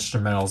up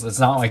instrumentals, it's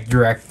not like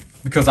you're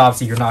because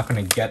obviously you're not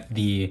gonna get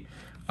the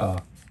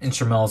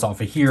instrumentals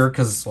off of here,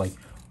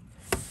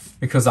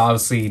 because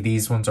obviously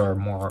these ones are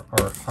more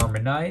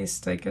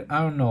harmonized. I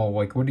don't know,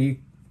 like, what do you?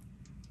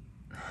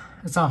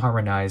 It's not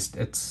harmonized.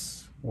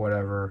 It's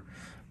whatever.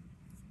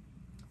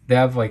 They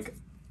have, like,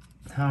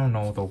 I don't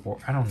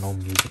know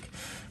music,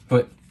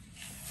 but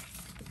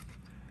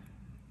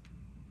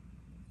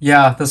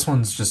Yeah, this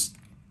one's just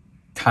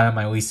kind of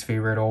my least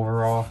favorite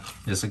overall,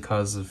 just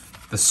because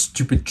of the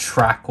stupid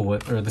track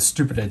list, or the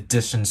stupid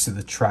additions to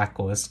the track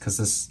list, because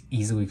this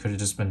easily could have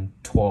just been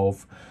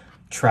 12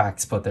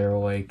 tracks, but they were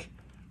like,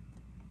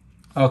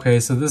 okay,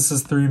 so this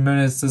is 3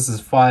 minutes, this is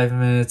 5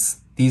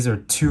 minutes, these are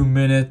 2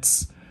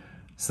 minutes,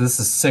 so this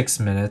is 6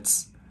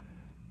 minutes,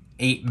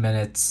 8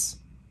 minutes.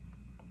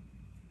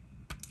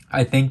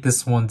 I think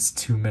this one's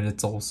 2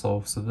 minutes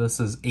also, so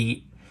this is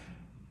 8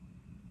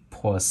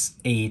 plus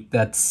 8,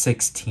 that's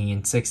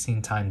 16.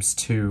 16 times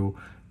 2,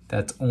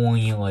 that's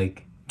only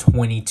like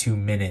 22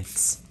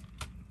 minutes.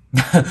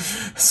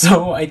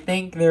 So I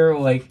think they're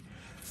like,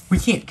 we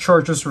can't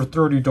charge us for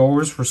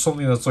 $30 for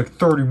something that's like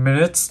 30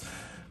 minutes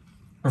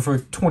or for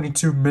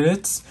 22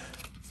 minutes.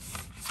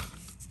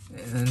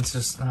 And it's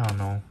just, I don't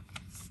know,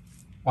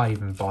 why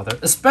even bother,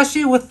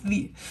 especially with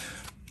the,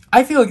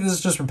 I feel like this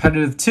is just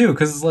repetitive too,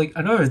 because it's like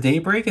Another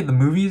Daybreak and the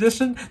movie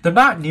edition, they're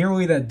not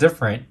nearly that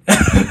different.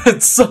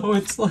 So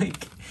it's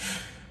like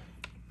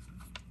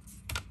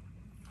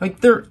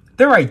they're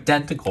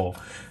identical.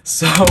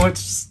 So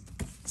it's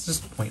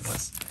just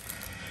pointless.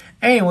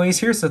 Anyways,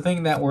 here's the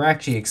thing that we're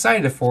actually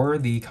excited for,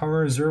 the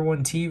Cover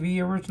 01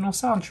 TV original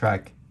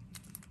soundtrack.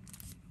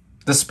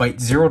 Despite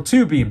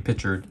 02 being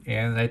pictured,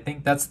 and I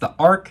think that's the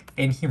Arc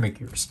and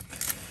Humagears.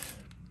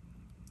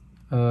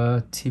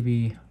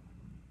 TV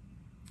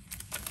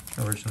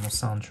original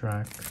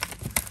soundtrack.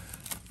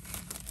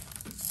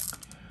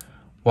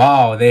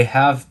 Wow, they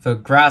have the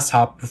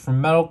Grasshopper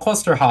from Metal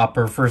Cluster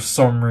Hopper for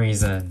some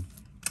reason.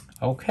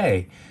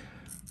 Okay.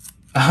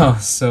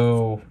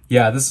 So,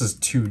 yeah, this is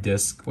 2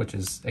 disc, which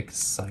is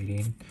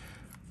exciting.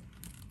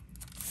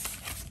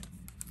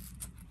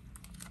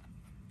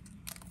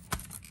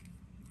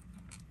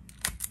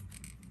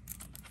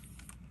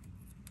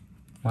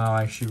 Wow,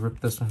 I actually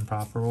ripped this one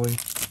properly.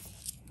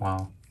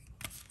 Wow.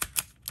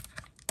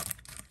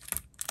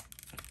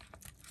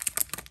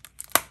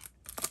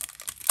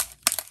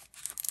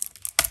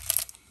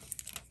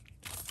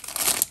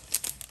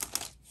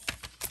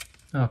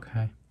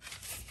 Okay.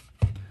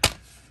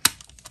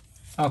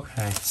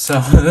 Okay, so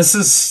this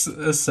is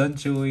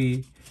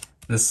essentially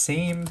the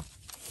same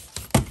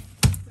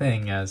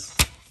thing as...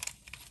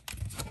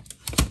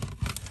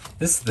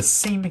 This is the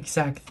same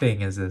exact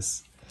thing as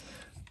this.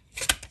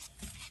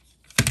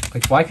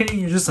 Like, why couldn't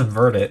you just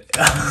invert it?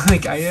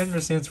 Like, I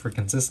understand it's for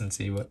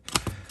consistency, but...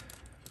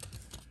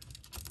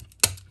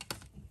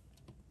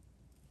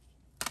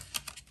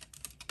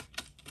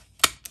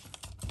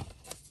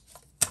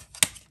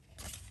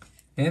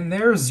 And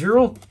there's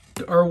 0,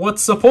 or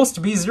what's supposed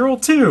to be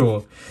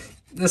 02,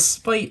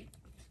 despite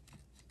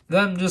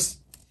them just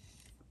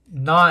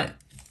not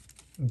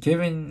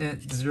giving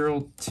it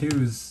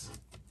 02's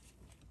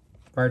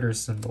writer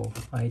symbol.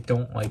 I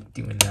don't like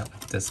doing that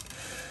with this.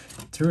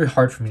 It's really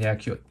hard for me to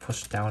actually like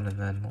push down and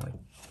then like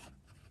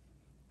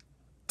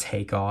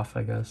take off,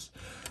 I guess.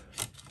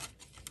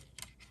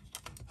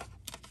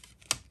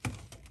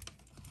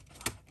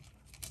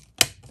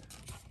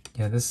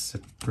 Yeah, this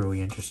is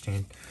really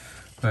interesting.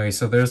 Okay,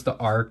 so there's the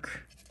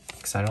Arc,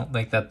 because I don't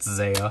think that's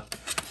Zaya.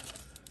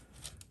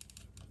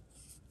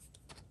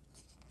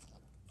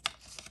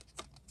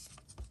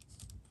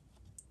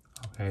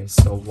 Okay,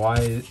 so why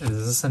is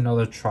this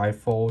another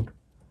trifold?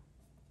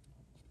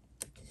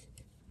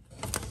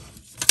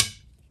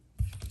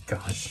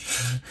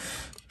 Gosh.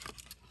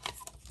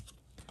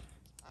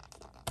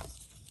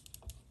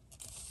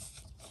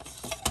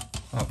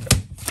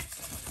 Okay.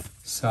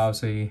 So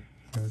obviously,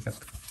 here we got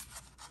the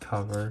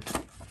cover.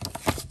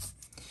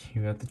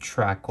 You got the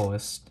track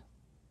list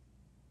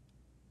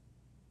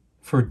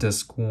for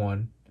disc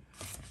 1,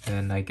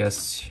 and I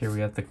guess here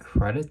we have the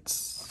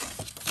credits.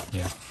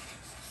 Yeah.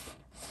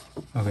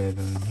 Okay,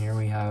 then here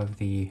we have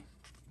the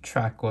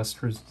track list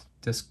for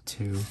disc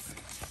 2.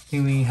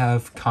 Here we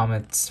have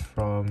comments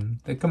from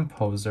the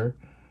composer.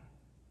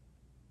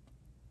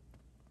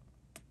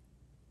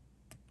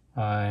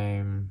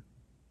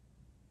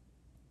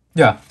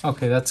 Yeah,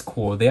 okay, that's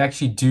cool. They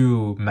actually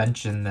do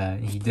mention that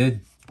he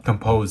did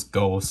compose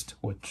Ghost,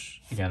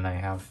 which again I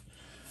have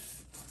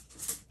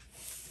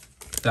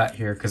that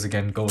here because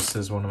again Ghost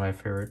is one of my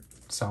favorite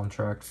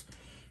soundtracks.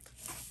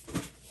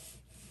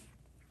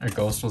 Or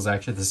Ghost was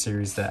actually the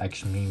series that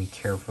actually made me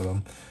care for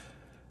them.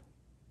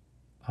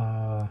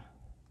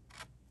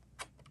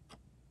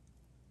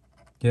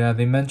 Yeah,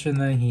 they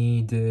mentioned that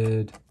he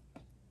did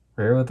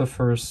Rare with the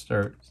First,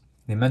 or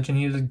they mentioned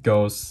he did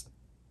Ghost,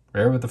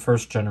 Rare with the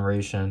First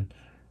Generation,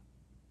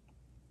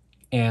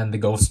 and the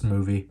Ghost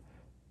movie.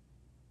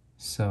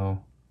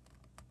 So,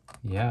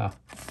 yeah.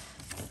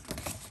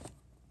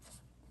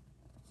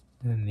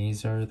 And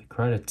these are the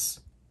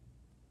credits.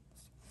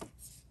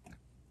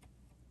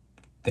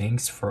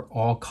 Thanks for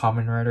all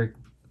Kamen Rider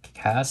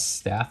cast,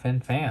 staff,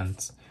 and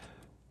fans.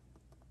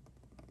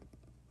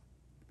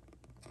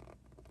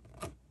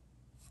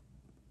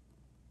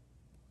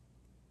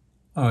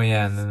 Oh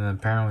yeah, and then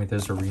apparently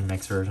there's a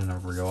remix version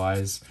of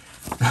Realize.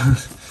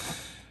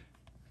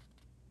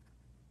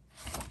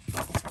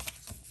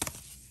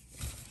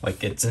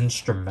 Like, it's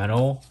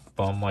instrumental,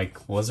 but I'm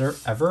like, was there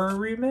ever a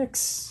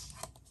remix?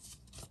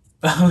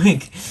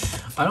 Like,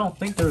 I don't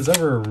think there was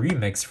ever a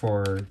remix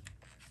for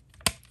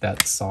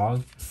that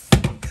song,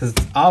 because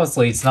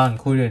obviously it's not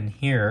included in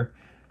here.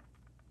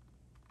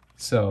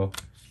 So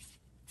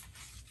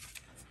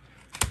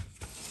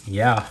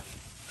yeah,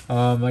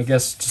 I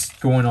guess just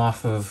going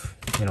off of,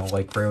 you know,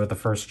 like right with the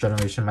first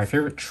generation, my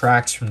favorite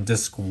tracks from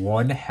disc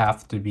 1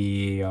 have to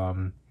be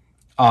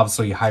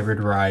obviously Hybrid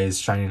Rise,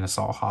 Shining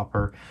Assault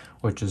Hopper,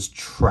 which is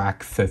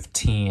track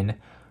 15.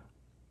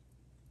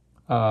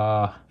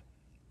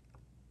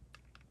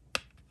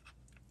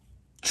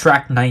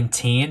 Track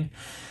 19,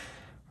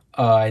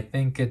 I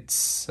think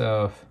it's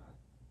I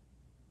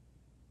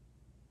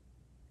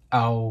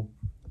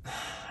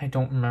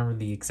don't remember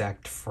the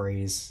exact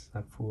phrase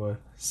that Fua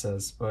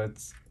says, but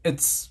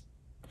it's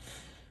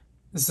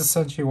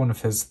essentially one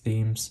of his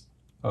themes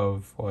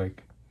of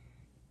like,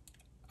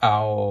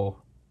 I'll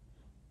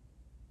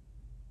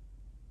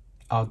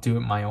do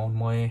it my own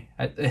way.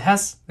 It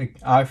has like,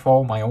 I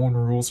follow my own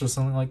rules or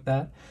something like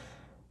that.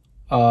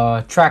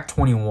 Track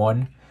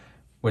 21,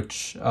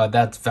 which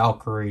that's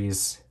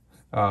Valkyrie's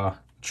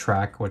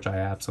track, which I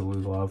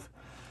absolutely love.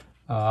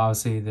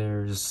 Obviously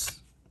there's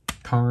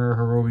Counter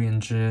Heroian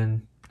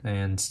Jin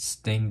and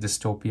Sting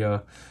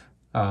Dystopia,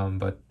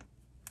 but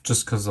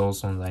just because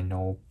those ones I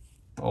know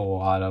a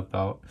lot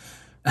about.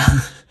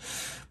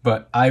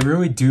 But I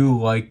really do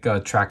like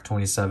track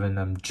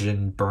 27,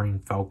 Jin Burning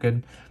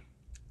Falcon.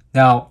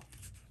 Now,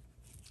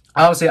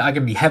 obviously I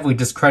can be heavily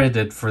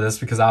discredited for this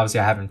because obviously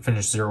I haven't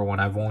finished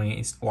 01. I've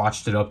only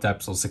watched it up to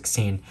episode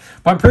 16.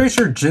 But I'm pretty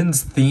sure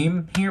Jin's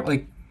theme here,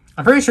 like,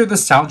 I'm pretty sure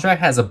this soundtrack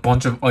has a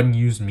bunch of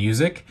unused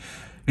music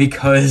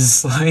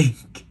because,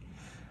 like,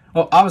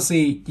 well,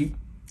 obviously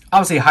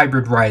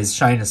Hybrid Rise,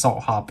 Shining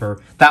Assault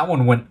Hopper, that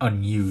one went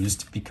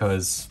unused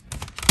because,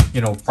 you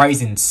know,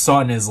 Rising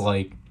Sun was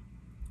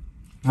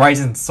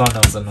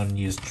an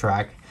unused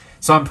track.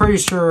 So I'm pretty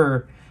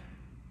sure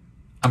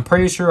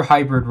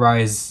Hybrid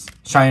Rise,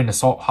 Shining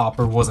Assault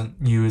Hopper wasn't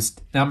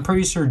used. And I'm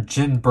pretty sure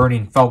Jin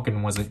Burning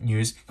Falcon wasn't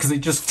used because they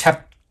just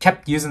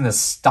kept using the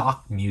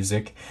stock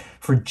music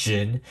for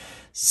Jin.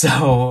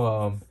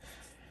 So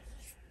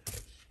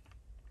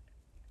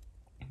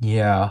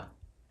yeah.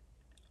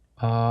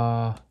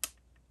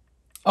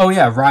 Oh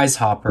yeah, Rise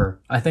Hopper.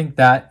 I think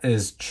that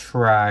is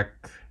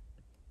track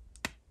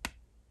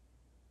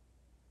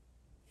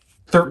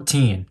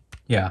 13.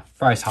 Yeah,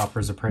 Rise Hopper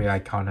is a pretty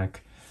iconic.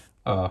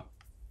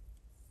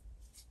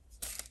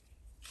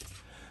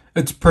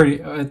 It's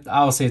pretty.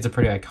 I'll say it's a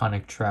pretty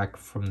iconic track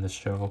from the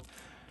show.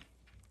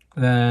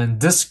 Then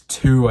disc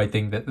 2, I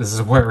think that this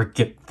is where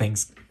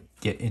things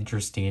get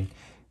interesting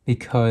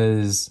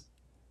because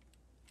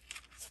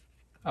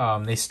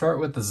they start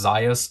with the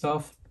Zaya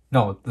stuff.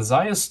 No, the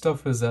Zaya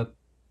stuff is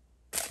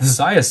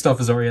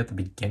already at the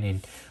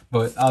beginning,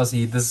 but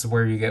obviously this is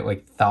where you get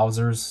like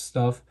Thouser's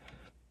stuff.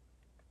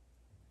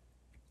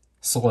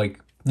 So like,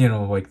 you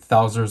know, like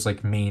Thouser's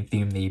like main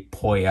theme they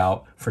play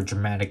out for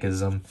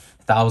dramaticism.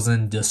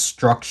 Thousand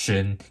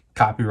Destruction,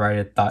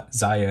 copyrighted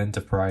Zaya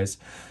Enterprise.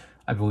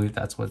 I believe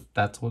that's what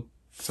it's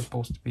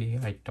supposed to be.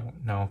 I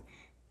don't know.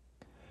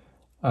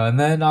 And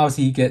then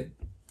obviously you get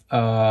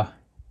Counter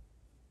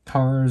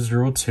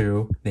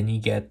 02. Then you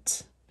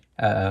get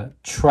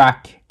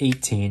track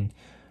 18.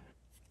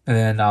 And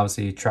then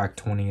obviously track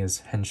 20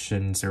 is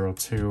Henshin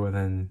 02. And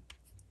then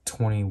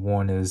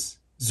 21 is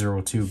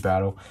 02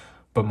 Battle.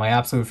 But my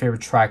absolute favorite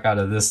track out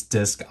of this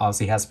disc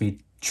obviously has to be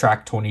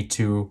track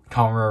 22,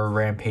 Counter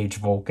Rampage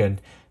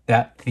Vulcan.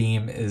 That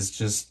theme is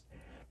just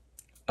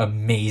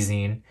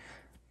amazing.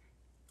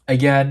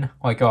 Again,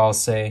 like I'll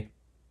say,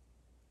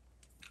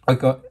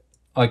 like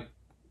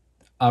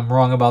I'm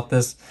wrong about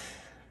this.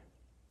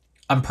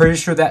 I'm pretty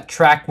sure that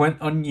track went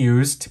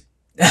unused.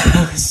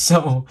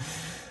 So,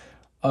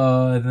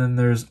 then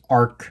there's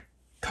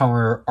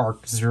Counter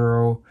Arc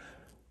 0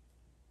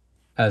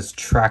 as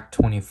track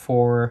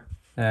 24.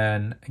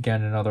 And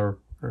again,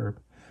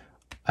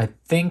 I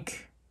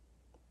think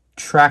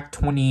track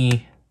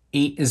 28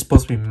 is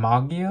supposed to be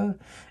Magia,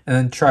 and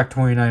then track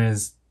 29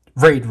 is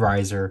Raid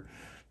Riser.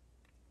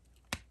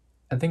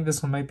 I think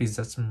this one might be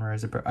Zetsun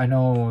Riser, but I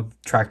know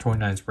track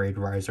 29 is Raid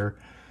Riser.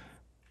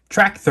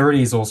 Track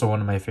 30 is also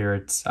one of my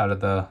favorites out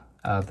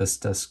of this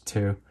disc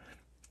too.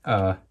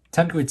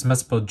 Technically it's meant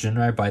to be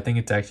Jinrai, but I think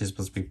it's actually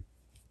supposed to be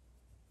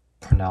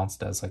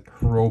pronounced as like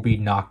Hirobi,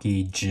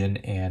 Naki, Jin,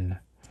 and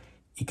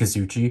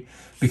Ikazuchi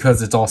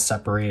because it's all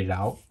separated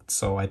out.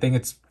 So I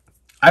think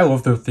I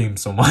love their theme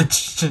so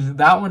much.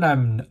 That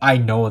one I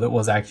know that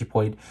was actually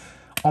played.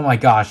 Oh my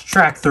gosh,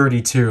 track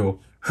 32,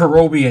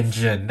 Hirobi and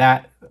Jin.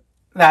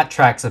 That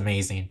track's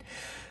amazing.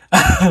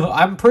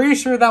 I'm pretty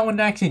sure that one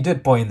actually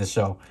did play in the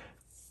show.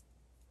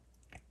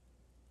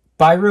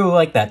 But I really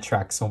like that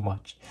track so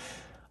much.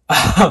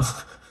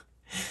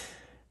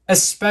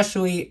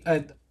 Especially,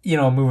 you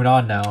know, moving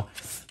on now.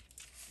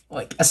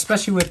 Like,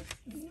 especially with,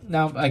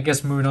 now, I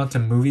guess moving on to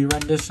movie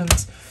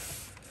renditions.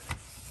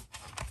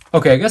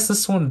 Okay, I guess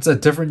this one's a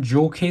different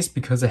jewel case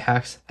because it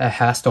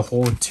has to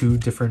hold 2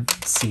 different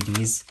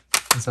CDs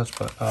and such,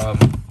 but,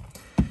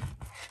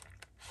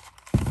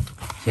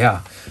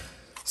 Yeah.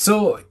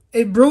 So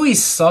it really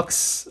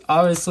sucks,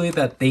 obviously,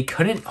 that they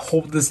couldn't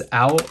hold this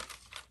out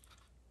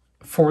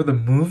for the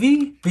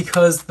movie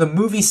because the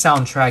movie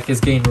soundtrack is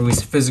getting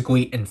released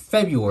physically in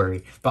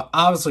February. But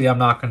obviously, I'm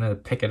not going to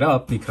pick it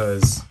up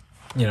because,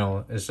 you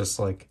know, it's just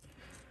like,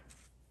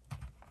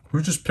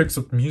 who just picks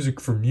up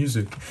music for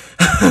music?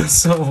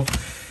 So,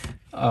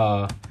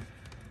 I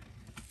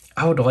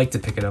would like to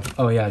pick it up.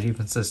 Oh, yeah, it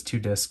even says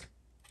 2-disc.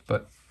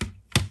 But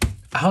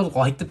I would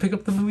like to pick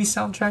up the movie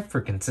soundtrack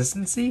for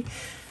consistency.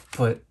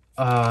 But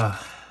like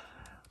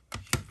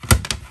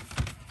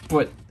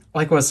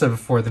what I said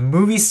before, the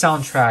movie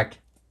soundtrack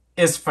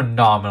is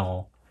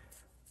phenomenal.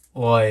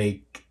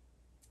 Like,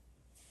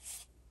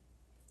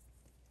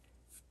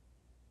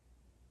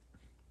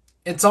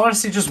 it's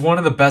honestly just one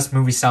of the best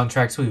movie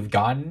soundtracks we've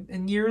gotten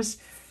in years.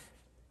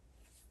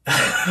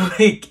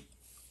 Like,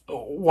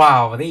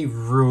 wow, they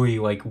really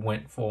like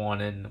went full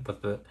on in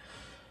with it.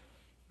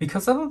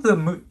 Because I love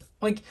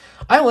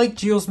I like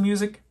Gio's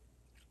music,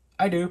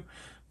 I do,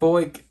 but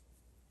like,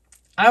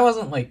 I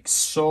wasn't like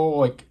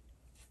so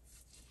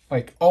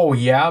like oh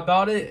yeah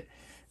about it.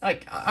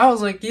 Like, I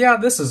was like, yeah,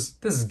 this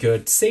is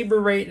good.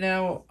 Saber right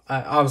now,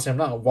 obviously I'm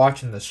not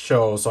watching the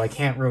show, so I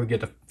can't really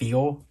get a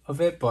feel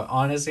of it, but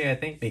honestly, I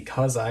think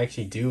because I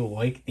actually do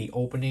like the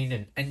opening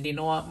and ending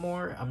a lot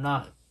more, I'm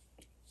not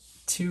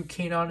too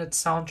keen on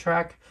its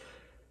soundtrack.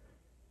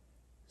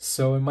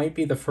 So it might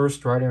be the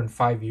first Rider in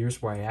 5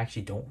 years where I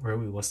actually don't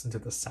really listen to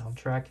the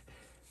soundtrack.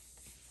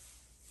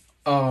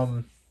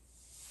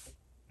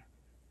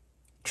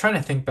 Trying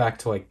to think back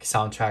to like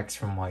soundtracks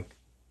from like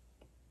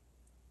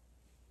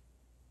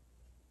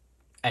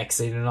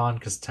X8 on,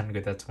 because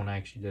technically that's when I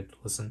actually did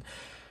listen.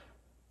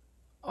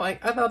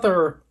 Like, I thought they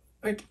were,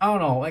 like, I don't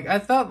know, like, I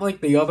thought,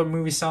 like, the other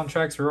movie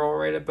soundtracks were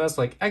alright at best.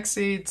 Like,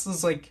 X8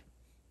 is, like,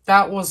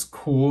 that was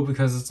cool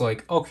because it's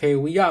like, okay,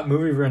 we got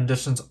movie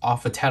renditions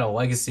off of Tattle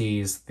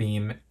Legacy's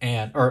theme,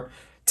 or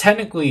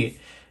technically,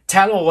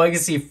 Tattle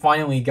Legacy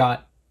finally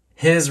got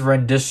his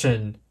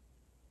rendition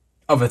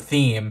of a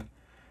theme,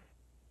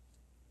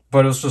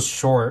 but it was just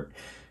short.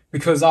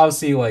 Because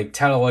obviously, like,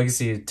 Tattle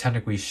Legacy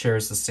technically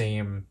shares the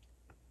same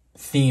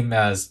theme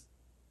as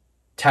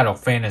Tattle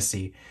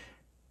Fantasy.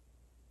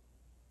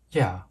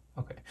 Yeah,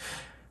 okay.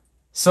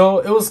 So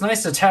it was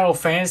nice that Tattle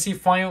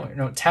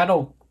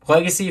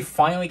Legacy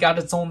finally got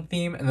its own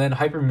theme, and then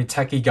Hyper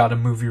Muteki got a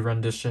movie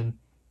rendition.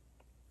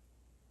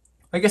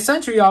 Like,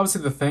 essentially,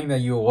 obviously, the thing that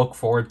you look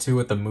forward to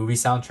with the movie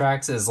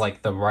soundtracks is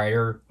like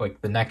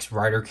the next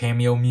Rider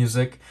cameo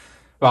music.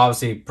 But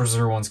obviously, for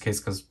Zero One's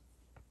case, because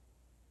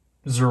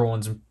Zero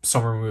One's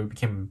summer movie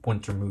became a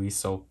winter movie,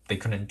 so they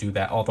couldn't do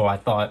that. Although I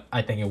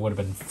think it would have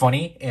been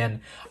funny, and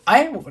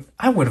I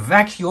would have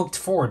actually looked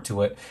forward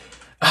to it.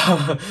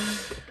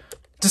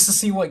 Just to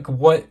see like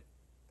what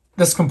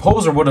this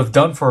composer would have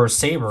done for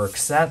Saber,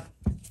 because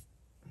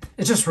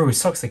it just really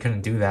sucks they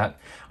couldn't do that.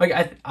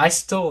 Like, I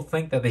still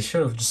think that they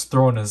should have just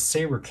thrown a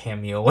Saber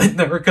cameo in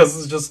there, because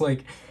it's just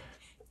like,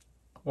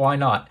 why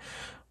not?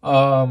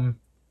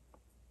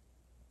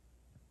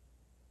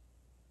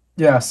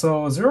 Yeah,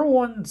 so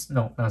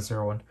not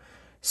 01.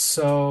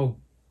 So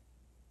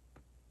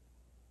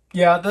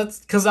yeah, that's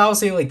because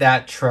obviously like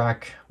that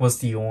track was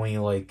the only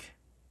like,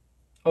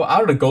 oh,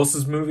 out of the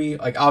Ghosts movie,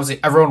 like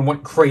obviously everyone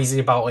went crazy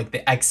about like the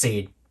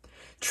X8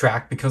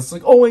 track because it's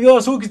like, oh my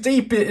gosh, look, it's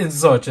 8-bit and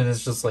such, and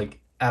it's just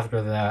like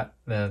after that,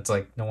 then it's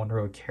like no one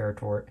really cared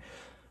for it.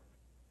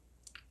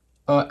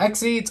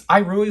 X8, I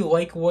really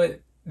like what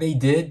they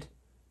did.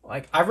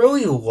 Like, I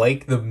really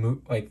like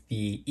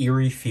the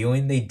eerie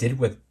feeling they did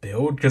with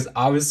Build, because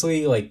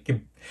obviously like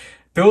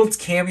Build's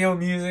cameo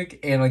music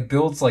and like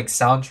Build's like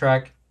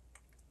soundtrack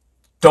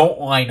don't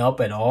line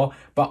up at all.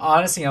 But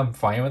honestly, I'm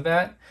fine with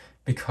that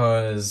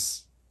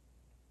because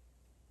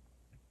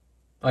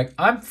I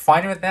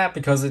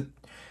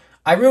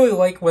really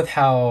like with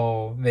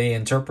how they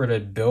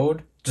interpreted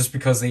Build, just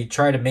because they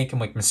try to make him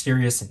like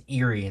mysterious and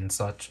eerie and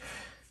such,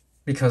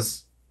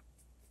 because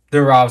they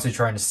were obviously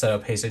trying to set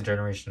up Heisei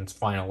Generation's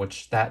Final,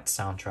 which that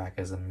soundtrack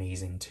is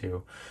amazing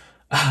too.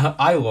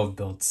 I love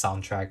Build's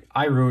soundtrack.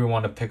 I really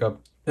want to pick up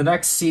the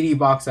next CD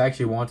box. I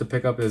actually want to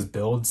pick up is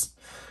Build's,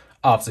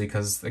 obviously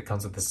because it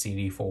comes with the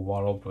CD full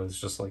bottle. But it's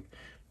just like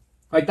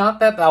not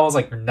that was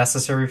like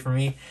necessary for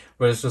me,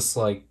 but it's just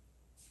like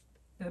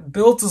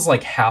Build's is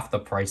like half the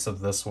price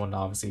of this one,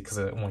 obviously, because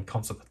it only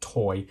comes with a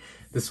toy.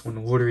 This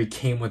one literally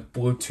came with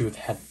Bluetooth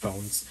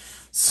headphones,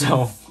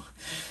 so.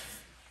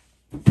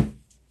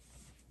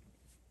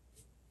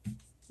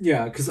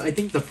 Yeah, because I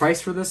think the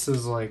price for this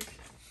is like,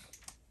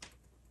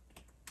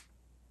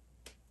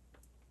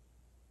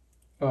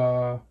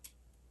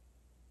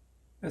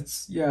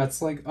 it's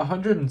like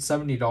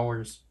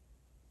 $170.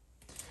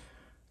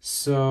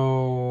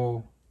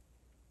 So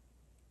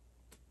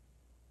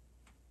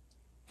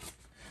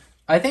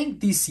I think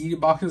these CD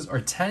boxes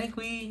are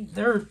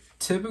they're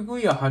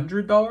typically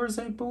 $100,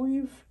 I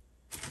believe.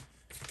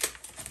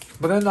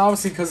 But then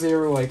obviously because they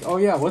were like, oh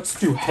yeah, let's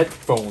do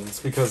headphones,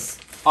 because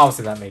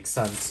obviously that makes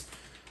sense.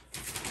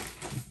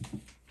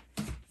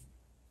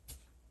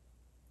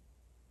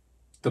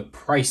 the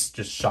price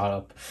just shot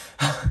up.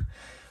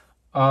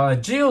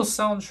 Geo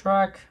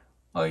soundtrack,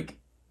 like,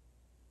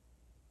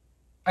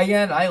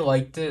 again, I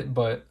liked it,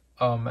 but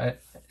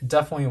it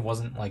definitely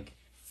wasn't like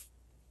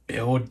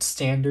build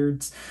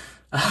standards.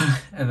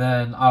 And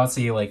then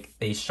obviously, like,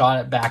 they shot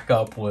it back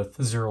up with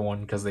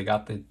 01 because they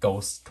got the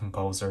Ghost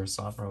composer,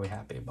 so I'm really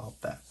happy about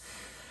that.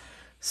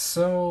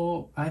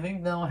 So I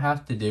think they'll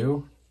have to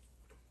do.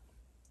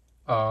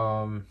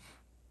 I'm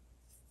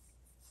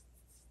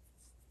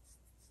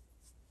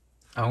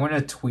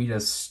gonna tweet a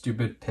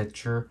stupid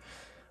picture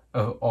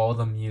of all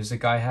the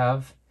music I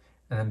have,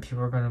 and then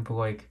people are gonna be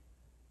like,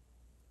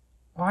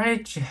 why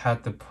did you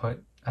have to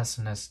put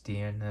SNSD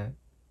in it?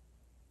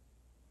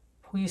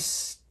 Please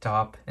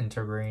stop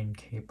integrating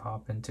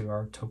K-pop into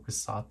our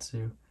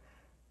tokusatsu.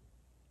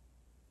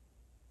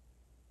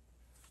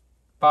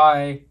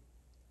 Bye.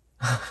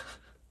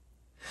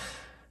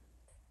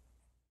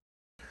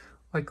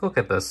 Like, look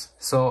at this.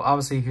 So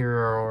obviously here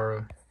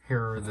are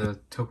the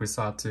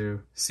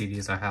tokusatsu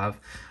CDs I have,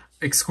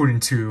 excluding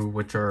two,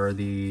 which are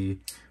the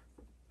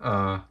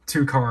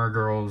two Kamen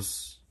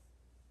Girls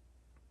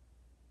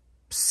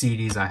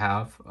CDs I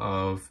have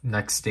of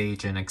Next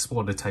Stage and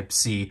Exploded Type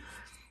C.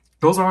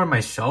 Those are on my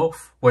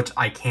shelf, which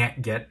I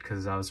can't get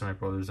because obviously my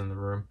brother's in the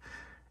room.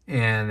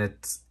 And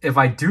it's, if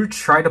I do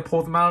try to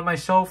pull them out of my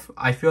shelf,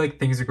 I feel like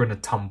things are going to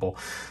tumble.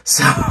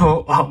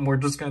 So we're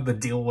just going to have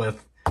to deal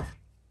with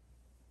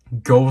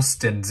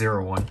Ghost and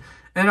 01.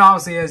 And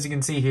obviously, as you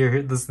can see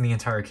here, this is the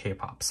entire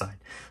K-pop side.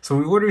 So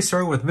we literally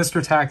started with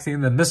Mr. Taxi,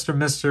 and then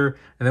Mr.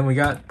 and then we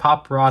got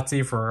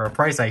Paparazzi for a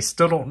price I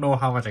still don't know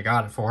how much I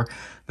got it for.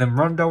 Then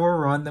Run Double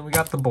Run, then we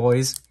got The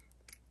Boys.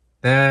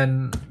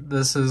 Then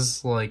this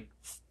is like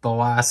the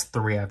last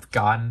three I've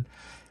gotten.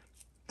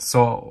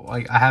 So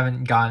like I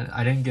didn't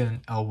get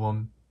an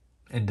album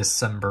in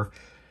December.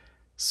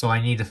 So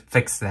I need to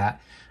fix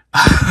that.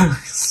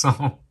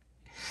 So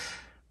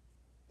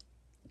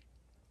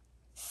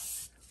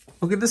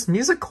look at this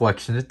music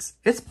collection.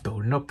 It's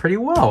building up pretty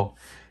well.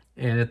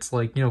 And it's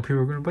like, you know, people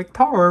are gonna be like,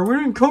 Power, we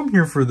didn't come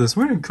here for this.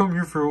 We didn't come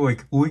here for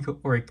like legal,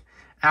 like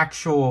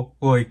actual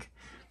like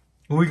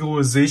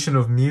legalization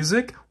of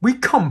music. We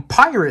come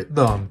pirate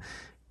them.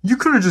 You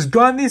could have just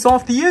gotten these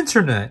off the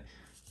internet.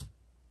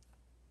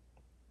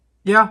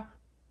 Yeah,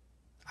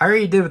 I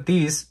already did with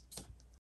these.